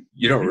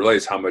you don't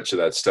realize how much of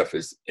that stuff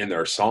is in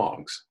their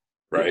songs,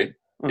 right?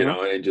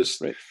 And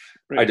just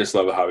I just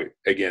love how,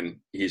 again,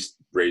 he's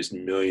raised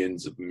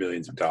millions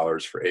of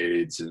dollars for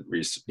AIDS and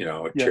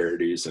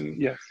charities,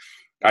 and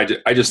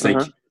I just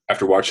think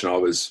after watching a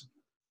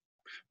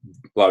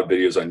lot of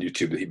videos on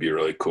YouTube, that he'd be a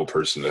really cool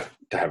person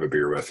to have a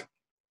beer with.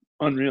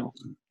 Unreal.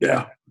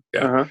 Yeah.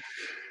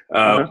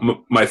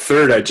 My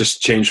third, I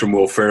just changed from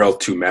Will Ferrell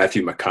to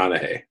Matthew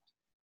McConaughey.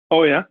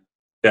 Oh yeah.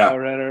 Yeah. All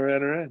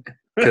right.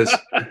 Because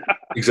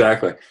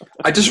exactly,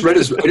 I just read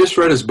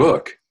his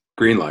book,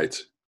 Green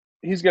Lights.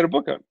 He's got a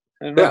book out.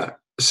 Yeah.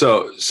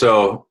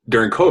 So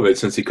during COVID,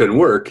 since he couldn't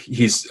work,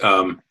 he's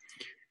about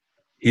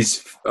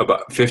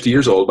 50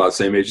 years old, about the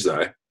same age as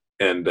I,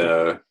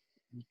 and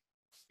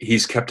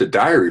he's kept a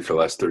diary for the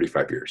last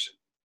 35 years.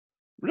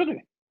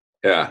 Really?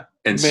 Yeah.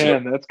 And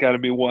that's got to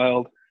be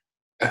wild.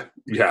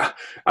 Yeah,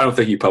 I don't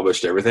think he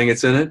published everything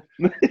that's in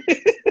it,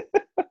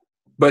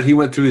 but he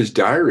went through his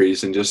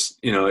diaries and just,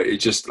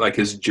 it's just like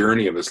his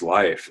journey of his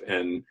life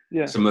and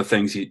some of the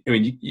things you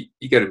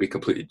got to be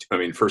completely.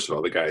 First of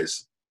all, the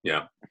guy's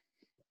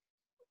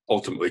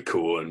ultimately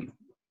cool, and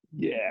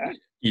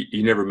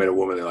you never met a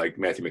woman that like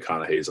Matthew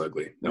McConaughey is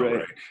ugly. No,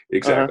 right?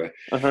 Exactly.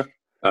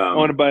 I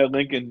want to buy a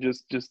Lincoln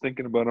just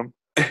thinking about him.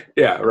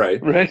 Yeah,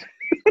 right.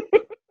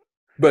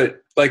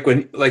 But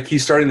when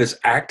he's starting this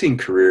acting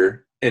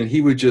career, and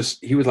he would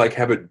like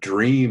have a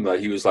dream,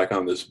 like he was like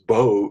on this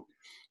boat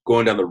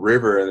going down the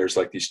river, and there's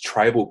like these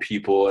tribal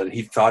people, and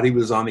he thought he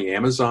was on the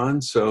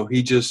Amazon, so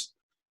he just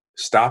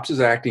stops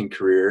his acting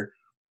career,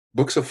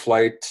 books a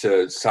flight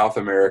to South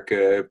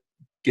America,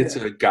 gets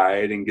a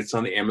guide, and gets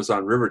on the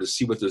Amazon River to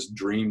see what this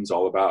dream's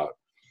all about.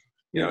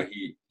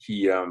 He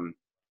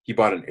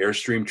bought an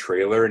Airstream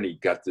trailer, and he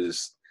got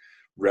this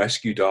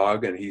rescue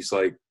dog, and he's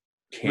like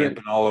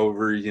camping all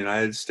over the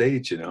United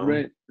States,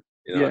 and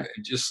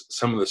just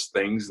some of the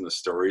things and the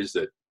stories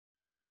that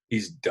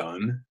he's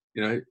done,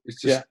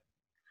 it's just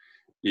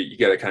you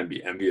got to kind of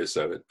be envious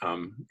of it.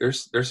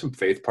 There's some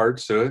faith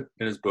parts to it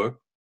in his book,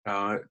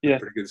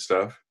 pretty good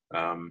stuff.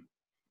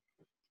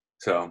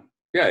 So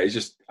yeah, he's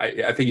just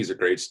I think he's a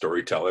great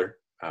storyteller.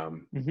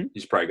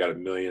 He's probably got a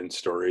million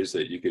stories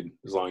that you could,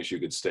 as long as you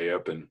could stay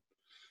up, and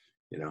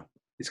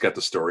he's got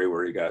the story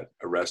where he got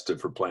arrested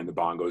for playing the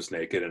bongos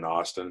naked in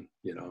Austin,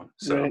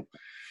 so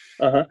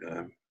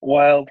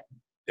wild.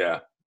 Yeah.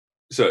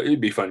 So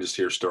it'd be fun just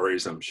to hear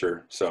stories, I'm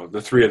sure. So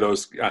the three of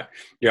those, I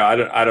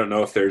don't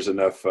know if there's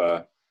enough,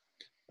 if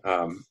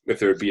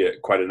there would be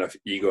quite enough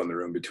ego in the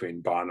room between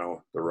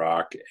Bono, The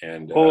Rock,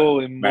 and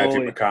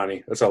Matthew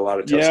McConaughey. That's a lot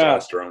of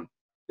testosterone,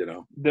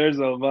 There's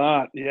a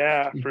lot.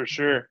 Yeah, for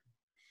sure.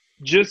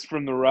 Just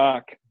from The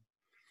Rock.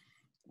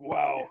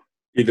 Wow.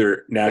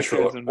 Either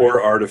natural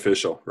or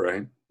artificial,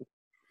 right?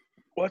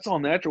 What's all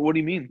natural? What do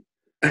you mean?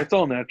 It's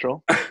all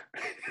natural.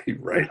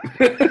 Right.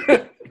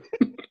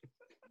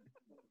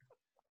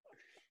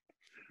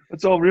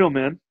 It's all real,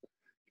 man.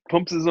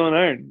 Pumps his own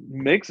iron.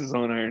 Makes his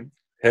own iron.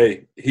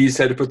 Hey, he's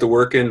had to put the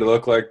work in to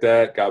look like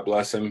that. God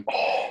bless him.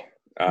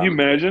 Can you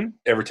imagine?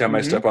 Every time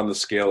I step on the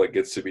scale, it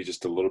gets to be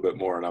just a little bit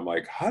more, and I'm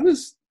like, how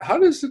does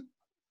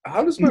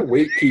my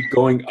weight keep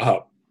going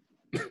up?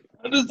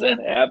 How does that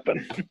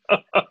happen?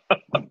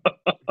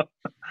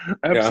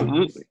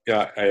 Absolutely.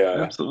 Yeah, I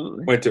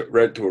absolutely went to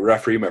a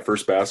referee my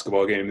first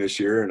basketball game this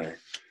year, and I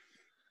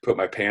put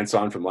my pants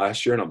on from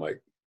last year, and I'm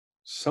like,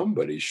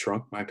 somebody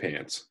shrunk my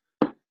pants.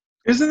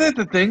 Isn't that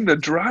the thing? The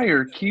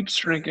dryer keeps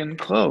shrinking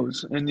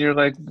clothes, and you're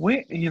like,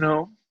 wait,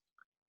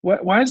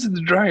 why is it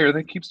the dryer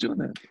that keeps doing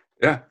that?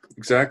 Yeah,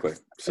 exactly.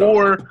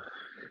 Or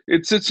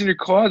it sits in your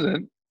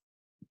closet,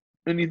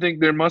 and you think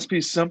there must be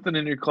something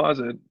in your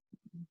closet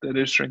that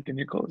is shrinking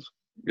your clothes.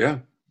 Yeah.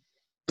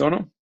 Don't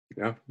know.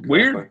 Yeah. Exactly.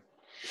 Weird.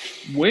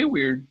 Way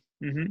weird.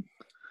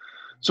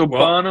 So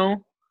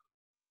Bono,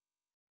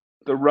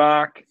 The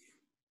Rock,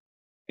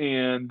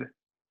 and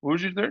what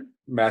was your third?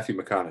 Matthew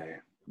McConaughey.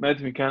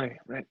 Matthew McConaughey,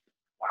 right?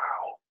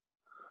 Wow.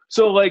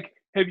 So, like,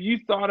 have you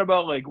thought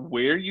about like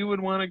where you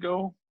would want to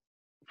go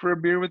for a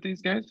beer with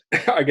these guys?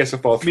 I guess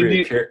if all I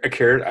mean, three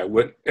cared, I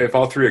wouldn't. If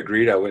all three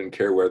agreed, I wouldn't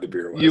care where the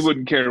beer you was.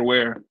 wouldn't care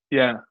where.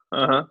 Yeah.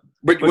 But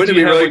But wouldn't do it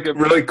be you have, really like, a-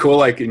 really cool?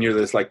 Like, and you're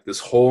this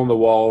hole in the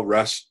wall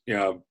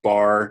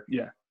bar,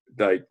 Yeah.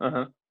 like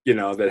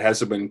that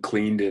hasn't been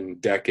cleaned in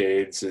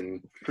decades,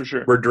 and For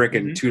sure. we're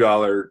drinking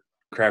 $2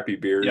 crappy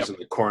beers Yep. in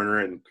the corner,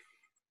 and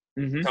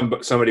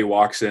somebody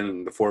walks in,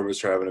 and the four of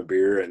us are having a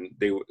beer, and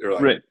they're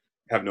like, Right.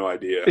 have no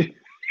idea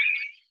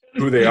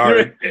who they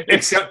are,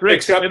 except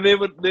and they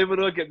would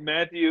look at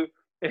Matthew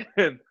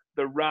and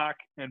The Rock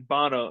and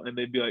Bono, and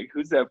they'd be like,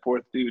 "Who's that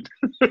fourth dude?"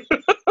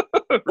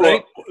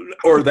 Right?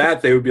 Or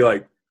that they would be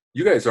like,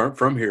 "You guys aren't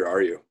from here,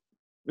 are you?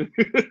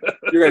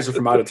 You guys are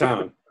from out of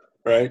town,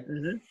 right?"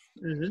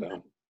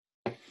 So.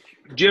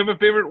 Do you have a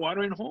favorite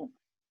watering hole?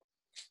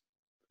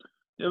 Do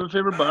you have a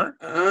favorite bar?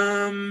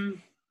 I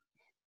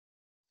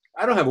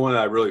don't have one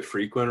that I really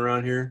frequent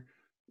around here.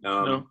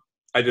 No.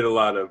 I did a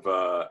lot of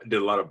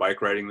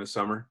bike riding this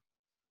summer.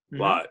 A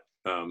lot.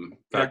 In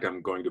fact,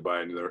 I'm going to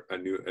buy a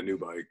new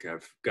bike.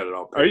 I've got it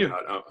all. Are you?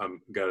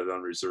 I'm got it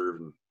on reserve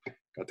and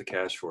got the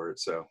cash for it.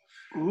 So.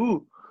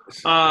 Ooh.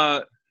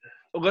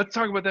 Let's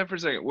talk about that for a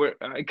second.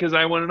 Because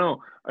I want to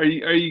know. Are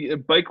you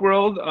at Bike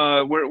World?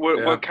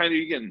 What kind are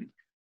you getting?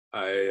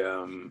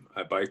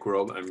 At Bike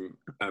World,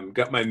 I'm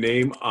got my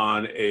name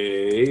on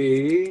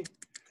a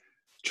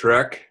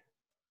Trek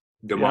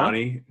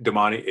Damani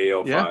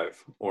AL5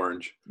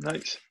 orange.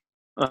 Nice.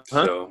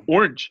 So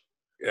orange.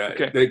 Yeah,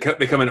 okay. They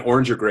come in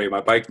orange or gray. My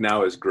bike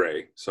now is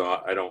gray,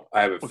 so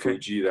I have a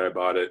Fuji that I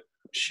bought at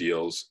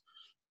Shields.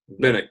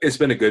 It's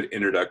been a good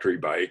introductory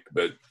bike,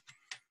 but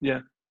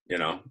I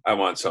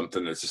want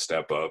something that's a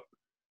step up.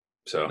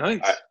 So nice.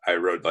 I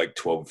rode like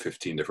 12,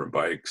 15 different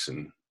bikes,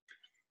 and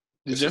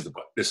this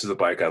is the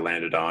bike I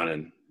landed on,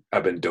 and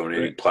I've been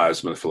donating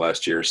plasma for the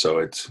last year, so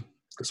it's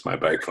my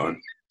bike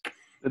fun.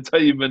 That's how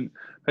you've been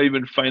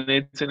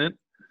financing it?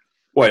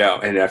 Well, yeah,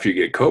 and after you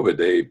get COVID,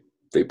 they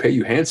pay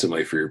you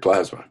handsomely for your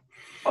plasma.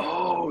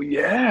 Oh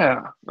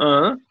yeah,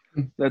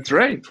 that's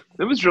right.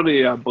 That was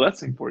really a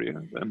blessing for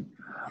you then.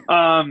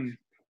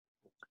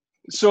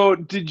 So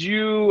did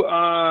you?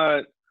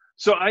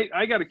 So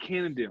I got a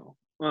Cannondale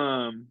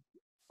a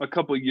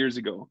couple of years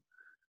ago,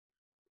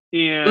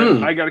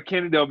 and I got a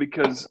Cannondale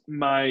because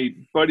my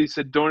buddy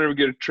said, "Don't ever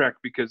get a Trek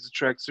because the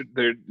Treks are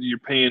there. You're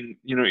paying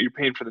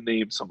for the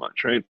name so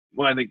much, right?"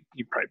 Well, I think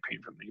you're probably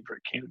paying for the name for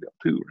a Cannondale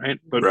too, right?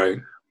 But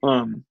right.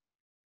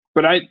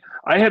 But I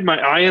had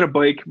my eye on a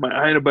bike,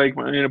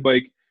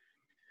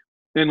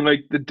 and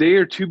like the day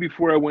or two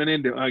before I went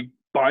in to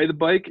buy the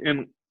bike,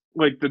 and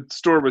like the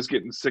store was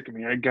getting sick of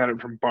me. I got it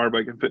from Bar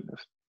Bike and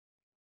Fitness.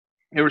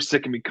 They were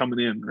sick of me coming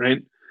in,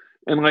 right?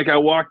 And like I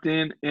walked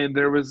in, and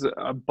there was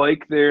a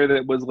bike there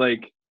that was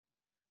like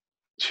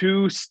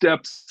 2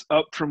 steps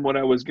up from what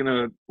I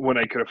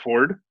could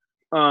afford.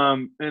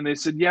 And they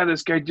said, "Yeah,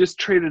 this guy just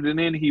traded it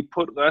in. He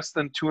put less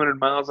than 200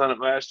 miles on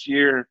it last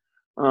year."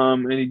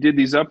 And he did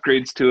these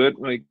upgrades to it,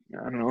 like,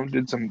 I don't know,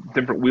 did some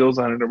different wheels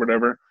on it or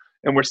whatever.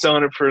 And we're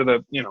selling it for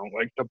the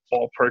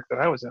ballpark that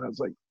I was in. I was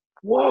like,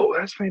 whoa,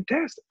 that's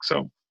fantastic.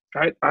 So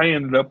I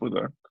ended up with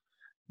a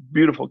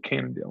beautiful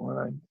Cannondale,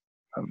 and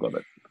I love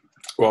it.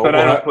 Well, but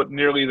I don't put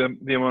nearly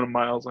the amount of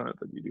miles on it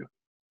that you do.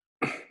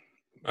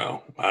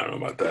 Well, I don't know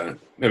about that.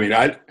 I mean,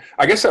 I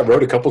guess I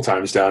rode a couple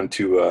times down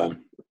to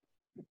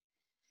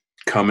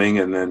Cumming,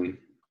 and then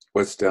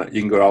what's down?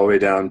 You can go all the way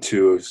down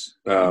to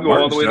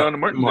all the way down to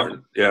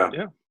Martin. Yeah.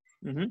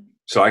 Mm-hmm.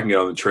 So I can get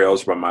on the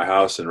trails by my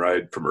house and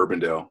ride from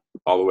Urbandale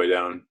all the way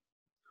down.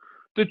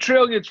 The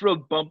trail gets real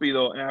bumpy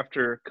though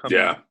after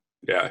Cumming.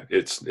 Yeah,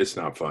 it's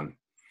not fun.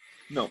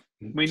 No,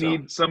 we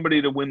need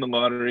somebody to win the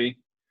lottery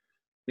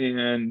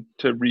and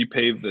to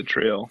repave the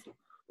trail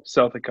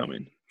south of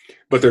Cumming.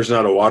 But there's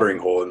not a watering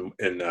hole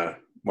in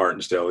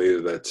Martinsdale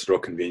either. That's real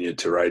convenient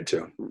to ride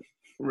to.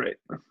 Right.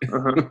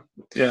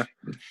 Yeah.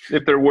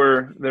 If there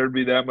were, there'd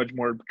be that much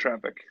more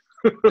traffic.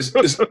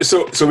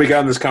 So we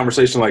got in this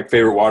conversation like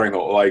favorite watering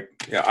hole. Like,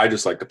 I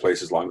just like the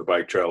places along the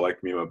bike trail.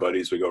 Like me and my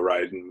buddies, we go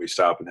ride and we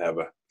stop and have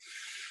a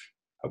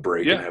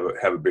break and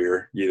have a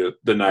beer.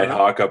 The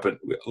Nighthawk up at,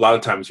 a lot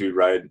of times we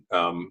ride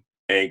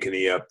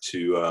Ankeny up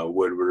to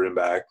Woodward and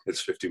back.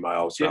 It's 50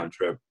 miles round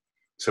trip.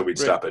 So we'd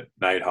stop at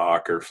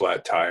Nighthawk or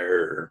Flat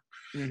Tire or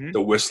the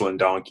Whistling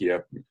Donkey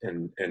up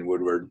in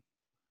Woodward.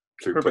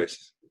 3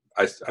 places.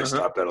 I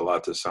stopped at a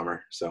lot this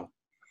summer. So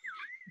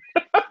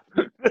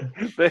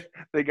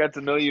they got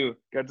to know you.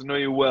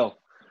 Well.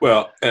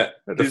 Well,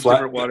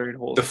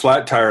 the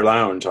Flat Tire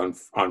Lounge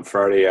on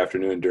Friday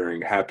afternoon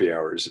during happy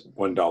hours,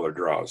 $1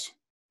 draws.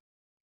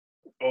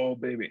 Oh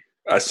baby!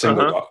 A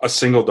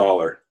single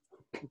dollar.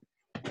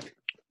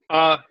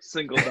 A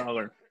single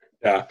dollar.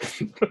 Yeah.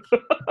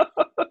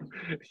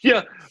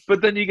 Yeah,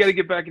 but then you got to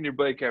get back on your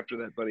bike after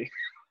that, buddy.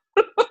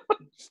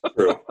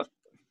 True.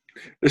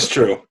 It's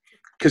true.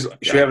 Because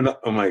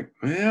I'm like,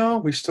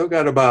 well, we still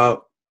got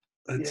about,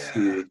 let's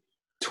see,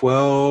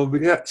 12. We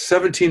got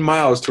 17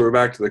 miles till we're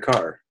back to the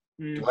car.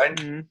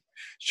 Mm-hmm.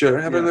 Should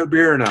I have another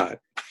beer or not?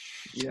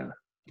 Yeah.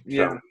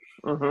 Yeah.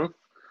 Uh-huh.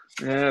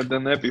 Yeah, I've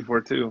done that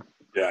before too.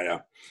 Yeah.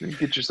 You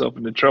get yourself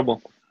into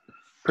trouble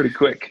pretty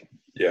quick.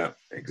 Yeah,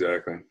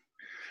 exactly.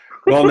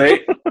 Well,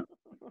 Nate,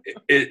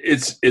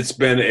 it's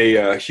been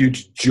a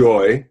huge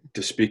joy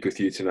to speak with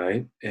you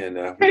tonight, and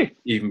Hey,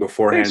 even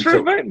beforehand. Thanks for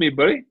inviting me,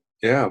 buddy.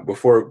 Yeah,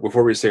 before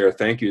we say our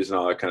thank yous and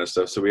all that kind of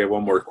stuff, so we have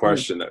one more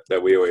question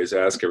that we always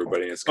ask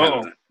everybody. And it's kind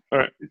of all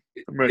right.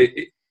 I'm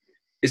ready.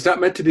 It's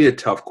not meant to be a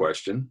tough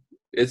question.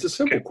 It's a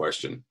simple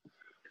question.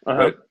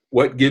 But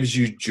what gives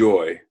you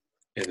joy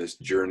in this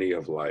journey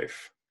of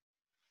life?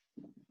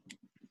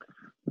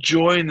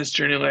 Joy in this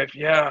journey of life.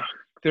 Yeah,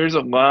 there's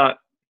a lot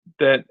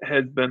that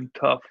has been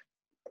tough.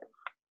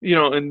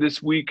 And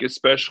this week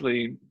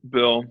especially,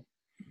 Bill,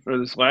 or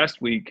this last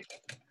week,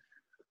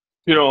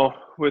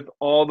 with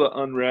all the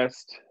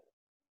unrest,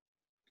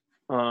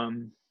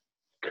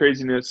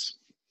 craziness,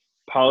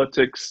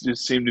 politics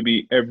just seem to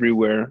be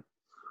everywhere.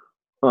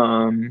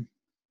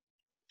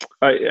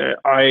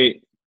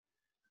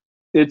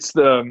 It's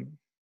the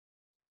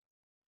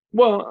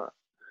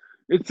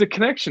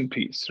connection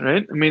piece,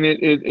 right? I mean,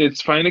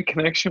 it's finding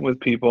connection with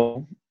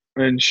people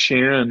and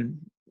sharing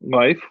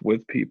life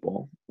with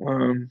people.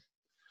 And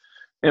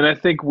I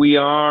think we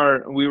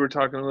were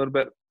talking a little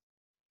bit,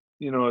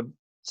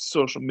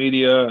 social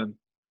media, and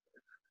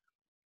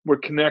we're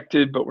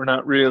connected, but we're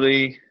not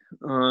really.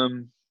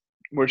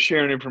 We're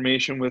sharing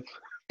information with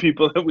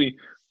people that we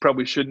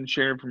probably shouldn't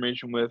share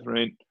information with,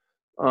 right?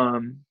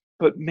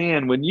 But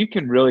man, when you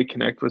can really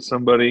connect with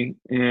somebody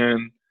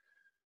and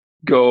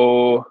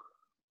go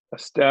a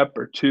step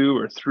or two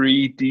or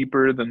three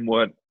deeper than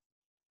what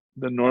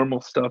the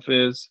normal stuff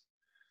is,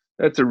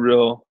 that's a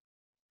real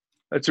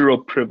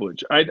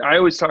privilege. I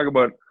always talk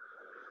about,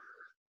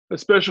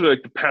 especially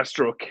like the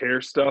pastoral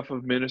care stuff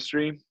of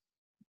ministry,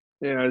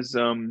 as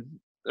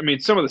I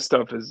mean, some of the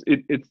stuff is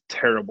it's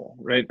terrible,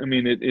 right? I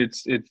mean,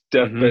 it's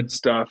deathbed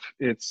stuff.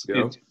 It's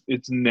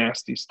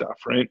nasty stuff,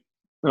 right?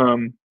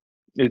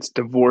 It's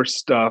divorce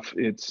stuff.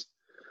 It's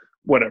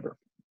whatever.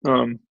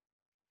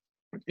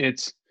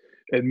 It's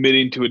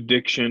admitting to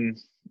addiction,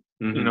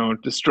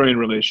 destroying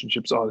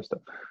relationships, all this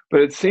stuff.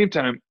 But at the same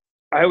time,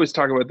 I always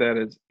talk about that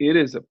as it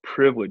is a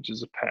privilege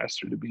as a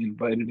pastor to be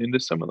invited into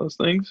some of those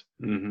things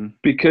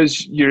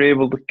because you're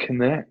able to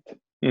connect.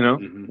 I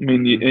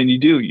mean,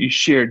 you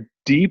share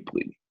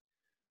deeply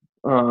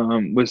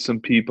with some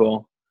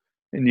people,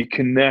 and you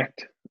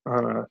connect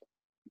on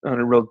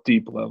a real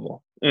deep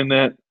level, and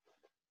that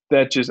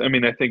just, I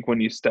mean, I think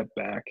when you step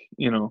back,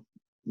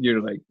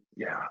 you're like,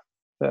 yeah,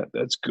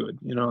 that's good,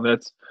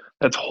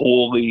 that's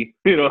holy,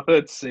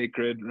 that's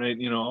sacred, right?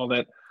 All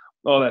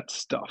that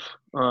stuff.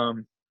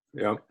 And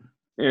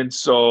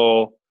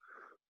so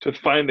to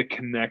find the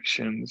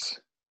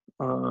connections,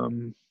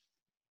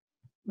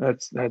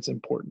 that's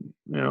important,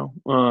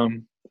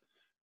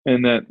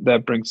 and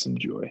that brings some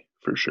joy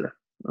for sure,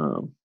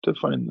 to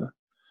find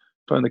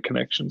the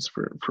connections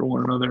for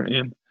one another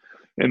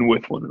and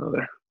with one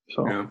another.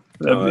 So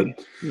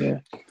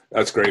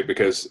that's great,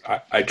 because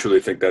I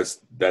truly think that's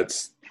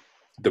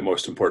the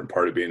most important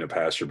part of being a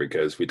pastor,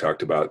 because we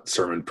talked about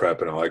sermon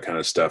prep and all that kind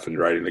of stuff and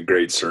writing a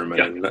great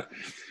sermon.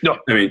 Yeah.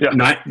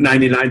 And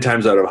 99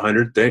 times out of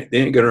 100, they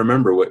ain't going to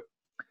remember what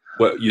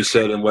you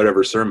said in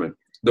whatever sermon.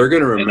 They're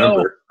going to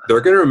remember. They're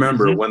going to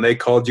remember when they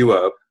called you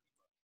up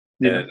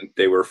and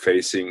they were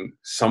facing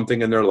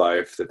something in their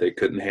life that they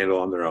couldn't handle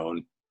on their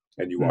own,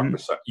 and you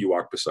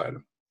walk beside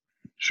them.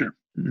 Sure.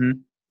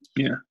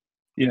 Yeah.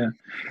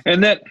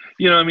 And that,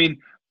 I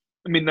mean,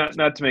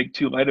 not to make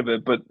too light of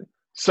it, but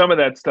some of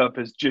that stuff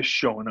is just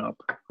showing up,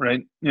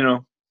 right?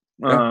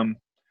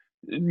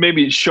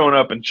 Maybe it's showing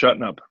up and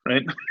shutting up,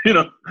 right?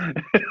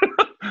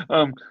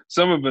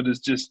 Some of it is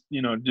just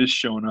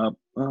showing up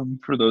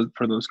for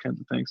those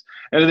kinds of things.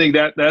 And I think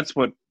that's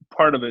what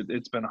part of it.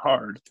 It's been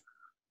hard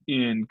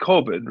in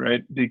COVID,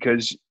 right?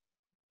 Because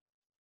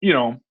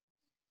you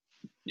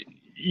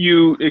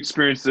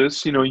experience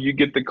this. You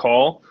get the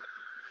call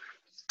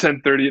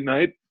 10:30 at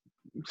night.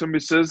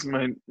 Somebody says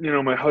my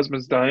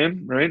husband's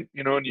dying, right?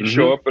 And you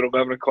show up at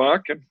 11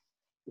 o'clock and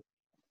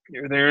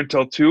you're there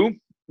until 2,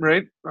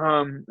 right?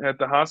 At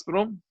the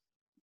hospital,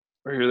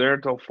 or you're there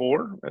until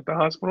 4 at the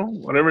hospital,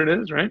 whatever it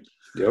is, right?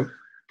 Yep.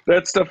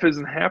 That stuff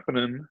isn't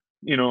happening,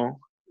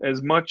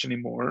 as much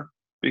anymore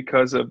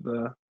because of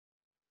all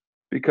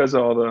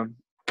the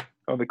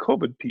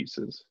COVID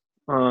pieces.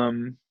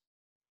 And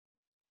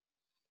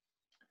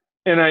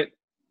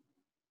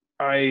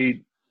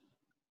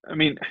I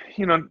mean,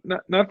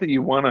 not that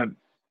you want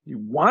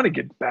to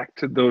get back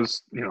to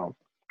those,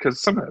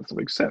 because some of that's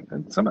like said,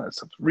 and some of that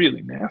stuff's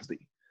really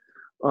nasty.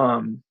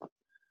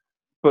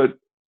 But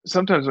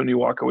sometimes when you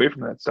walk away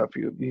from that stuff,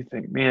 you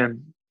think,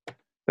 man,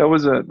 that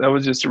was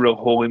just a real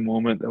holy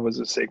moment. That was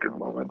a sacred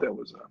moment. That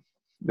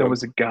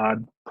was a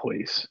God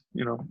place,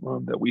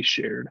 that we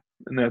shared,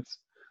 and that's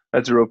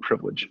a real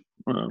privilege.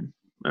 And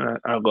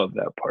I love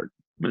that part.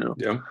 I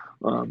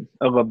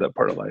love that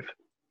part of life.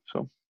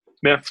 So,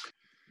 yeah.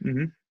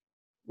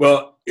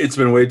 Well, it's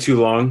been way too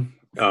long.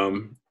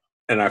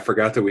 And I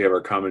forgot that we have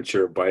our common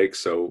share of bikes,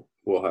 so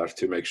we'll have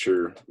to make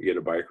sure we get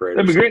a bike ride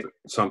That'd or be great.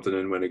 something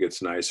in when it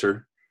gets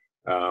nicer.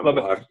 Love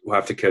it. We'll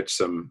have to catch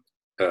some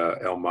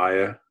El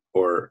Maya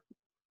or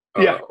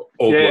Yeah.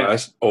 Old Yeah, yeah.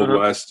 West. Old Uh-huh.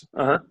 West.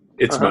 Uh-huh.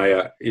 It's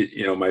Uh-huh.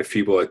 my my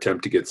feeble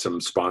attempt to get some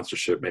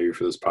sponsorship maybe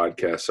for this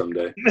podcast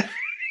someday.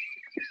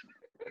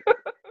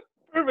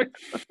 Perfect.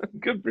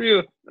 Good for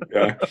you.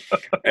 Yeah,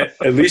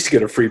 at least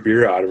get a free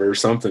beer out of it or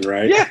something,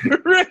 right? Yeah,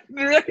 right.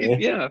 Yeah.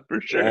 Yeah, for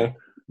sure. Yeah.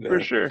 Yeah. For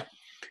sure.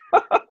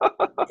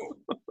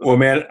 Well,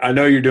 man, I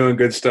know you're doing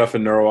good stuff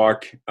in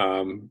Norwalk.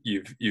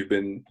 You've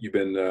been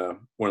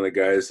one of the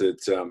guys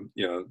that's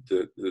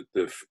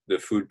the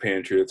food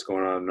pantry that's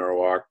going on in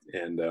Norwalk,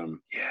 and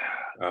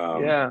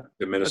Yeah.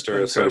 the Minister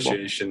That's incredible.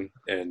 Association,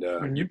 and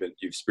Mhm.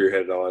 you've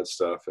spearheaded all that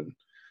stuff, and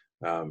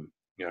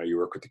you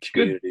work with the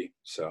community.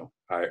 So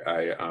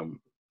I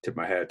tip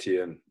my hat to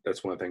you, and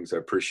that's one of the things I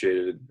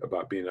appreciated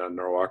about being on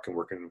Norwalk and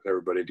working with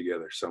everybody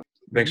together. So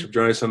thanks for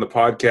joining us on the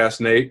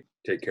podcast, Nate.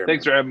 Take care.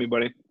 Thanks for having me,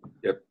 buddy.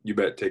 Yep, you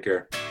bet. Take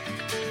care.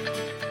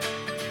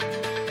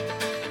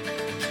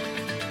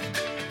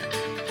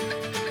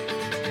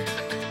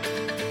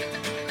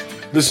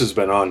 This has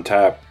been On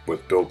Tap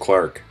with Bill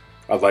Clark.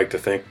 I'd like to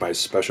thank my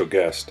special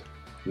guest,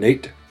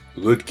 Nate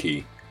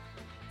Ludke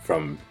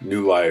from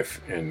New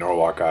Life in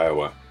Norwalk,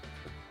 Iowa.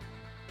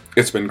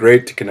 It's been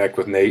great to connect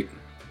with Nate.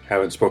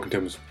 Haven't spoken to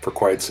him for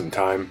quite some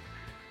time.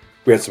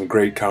 We had some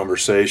great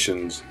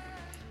conversations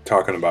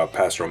talking about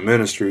pastoral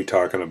ministry,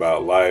 talking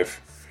about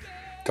life,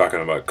 talking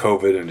about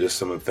COVID, and just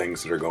some of the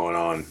things that are going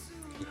on.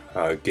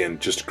 Again,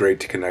 just great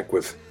to connect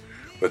with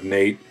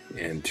Nate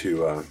and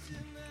to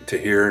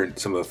hear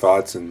some of the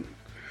thoughts and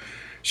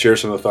share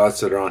some of the thoughts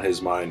that are on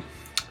his mind.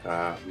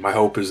 My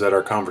hope is that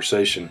our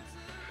conversation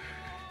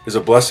is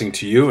a blessing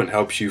to you and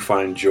helps you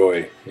find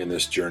joy in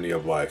this journey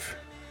of life.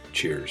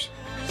 Cheers.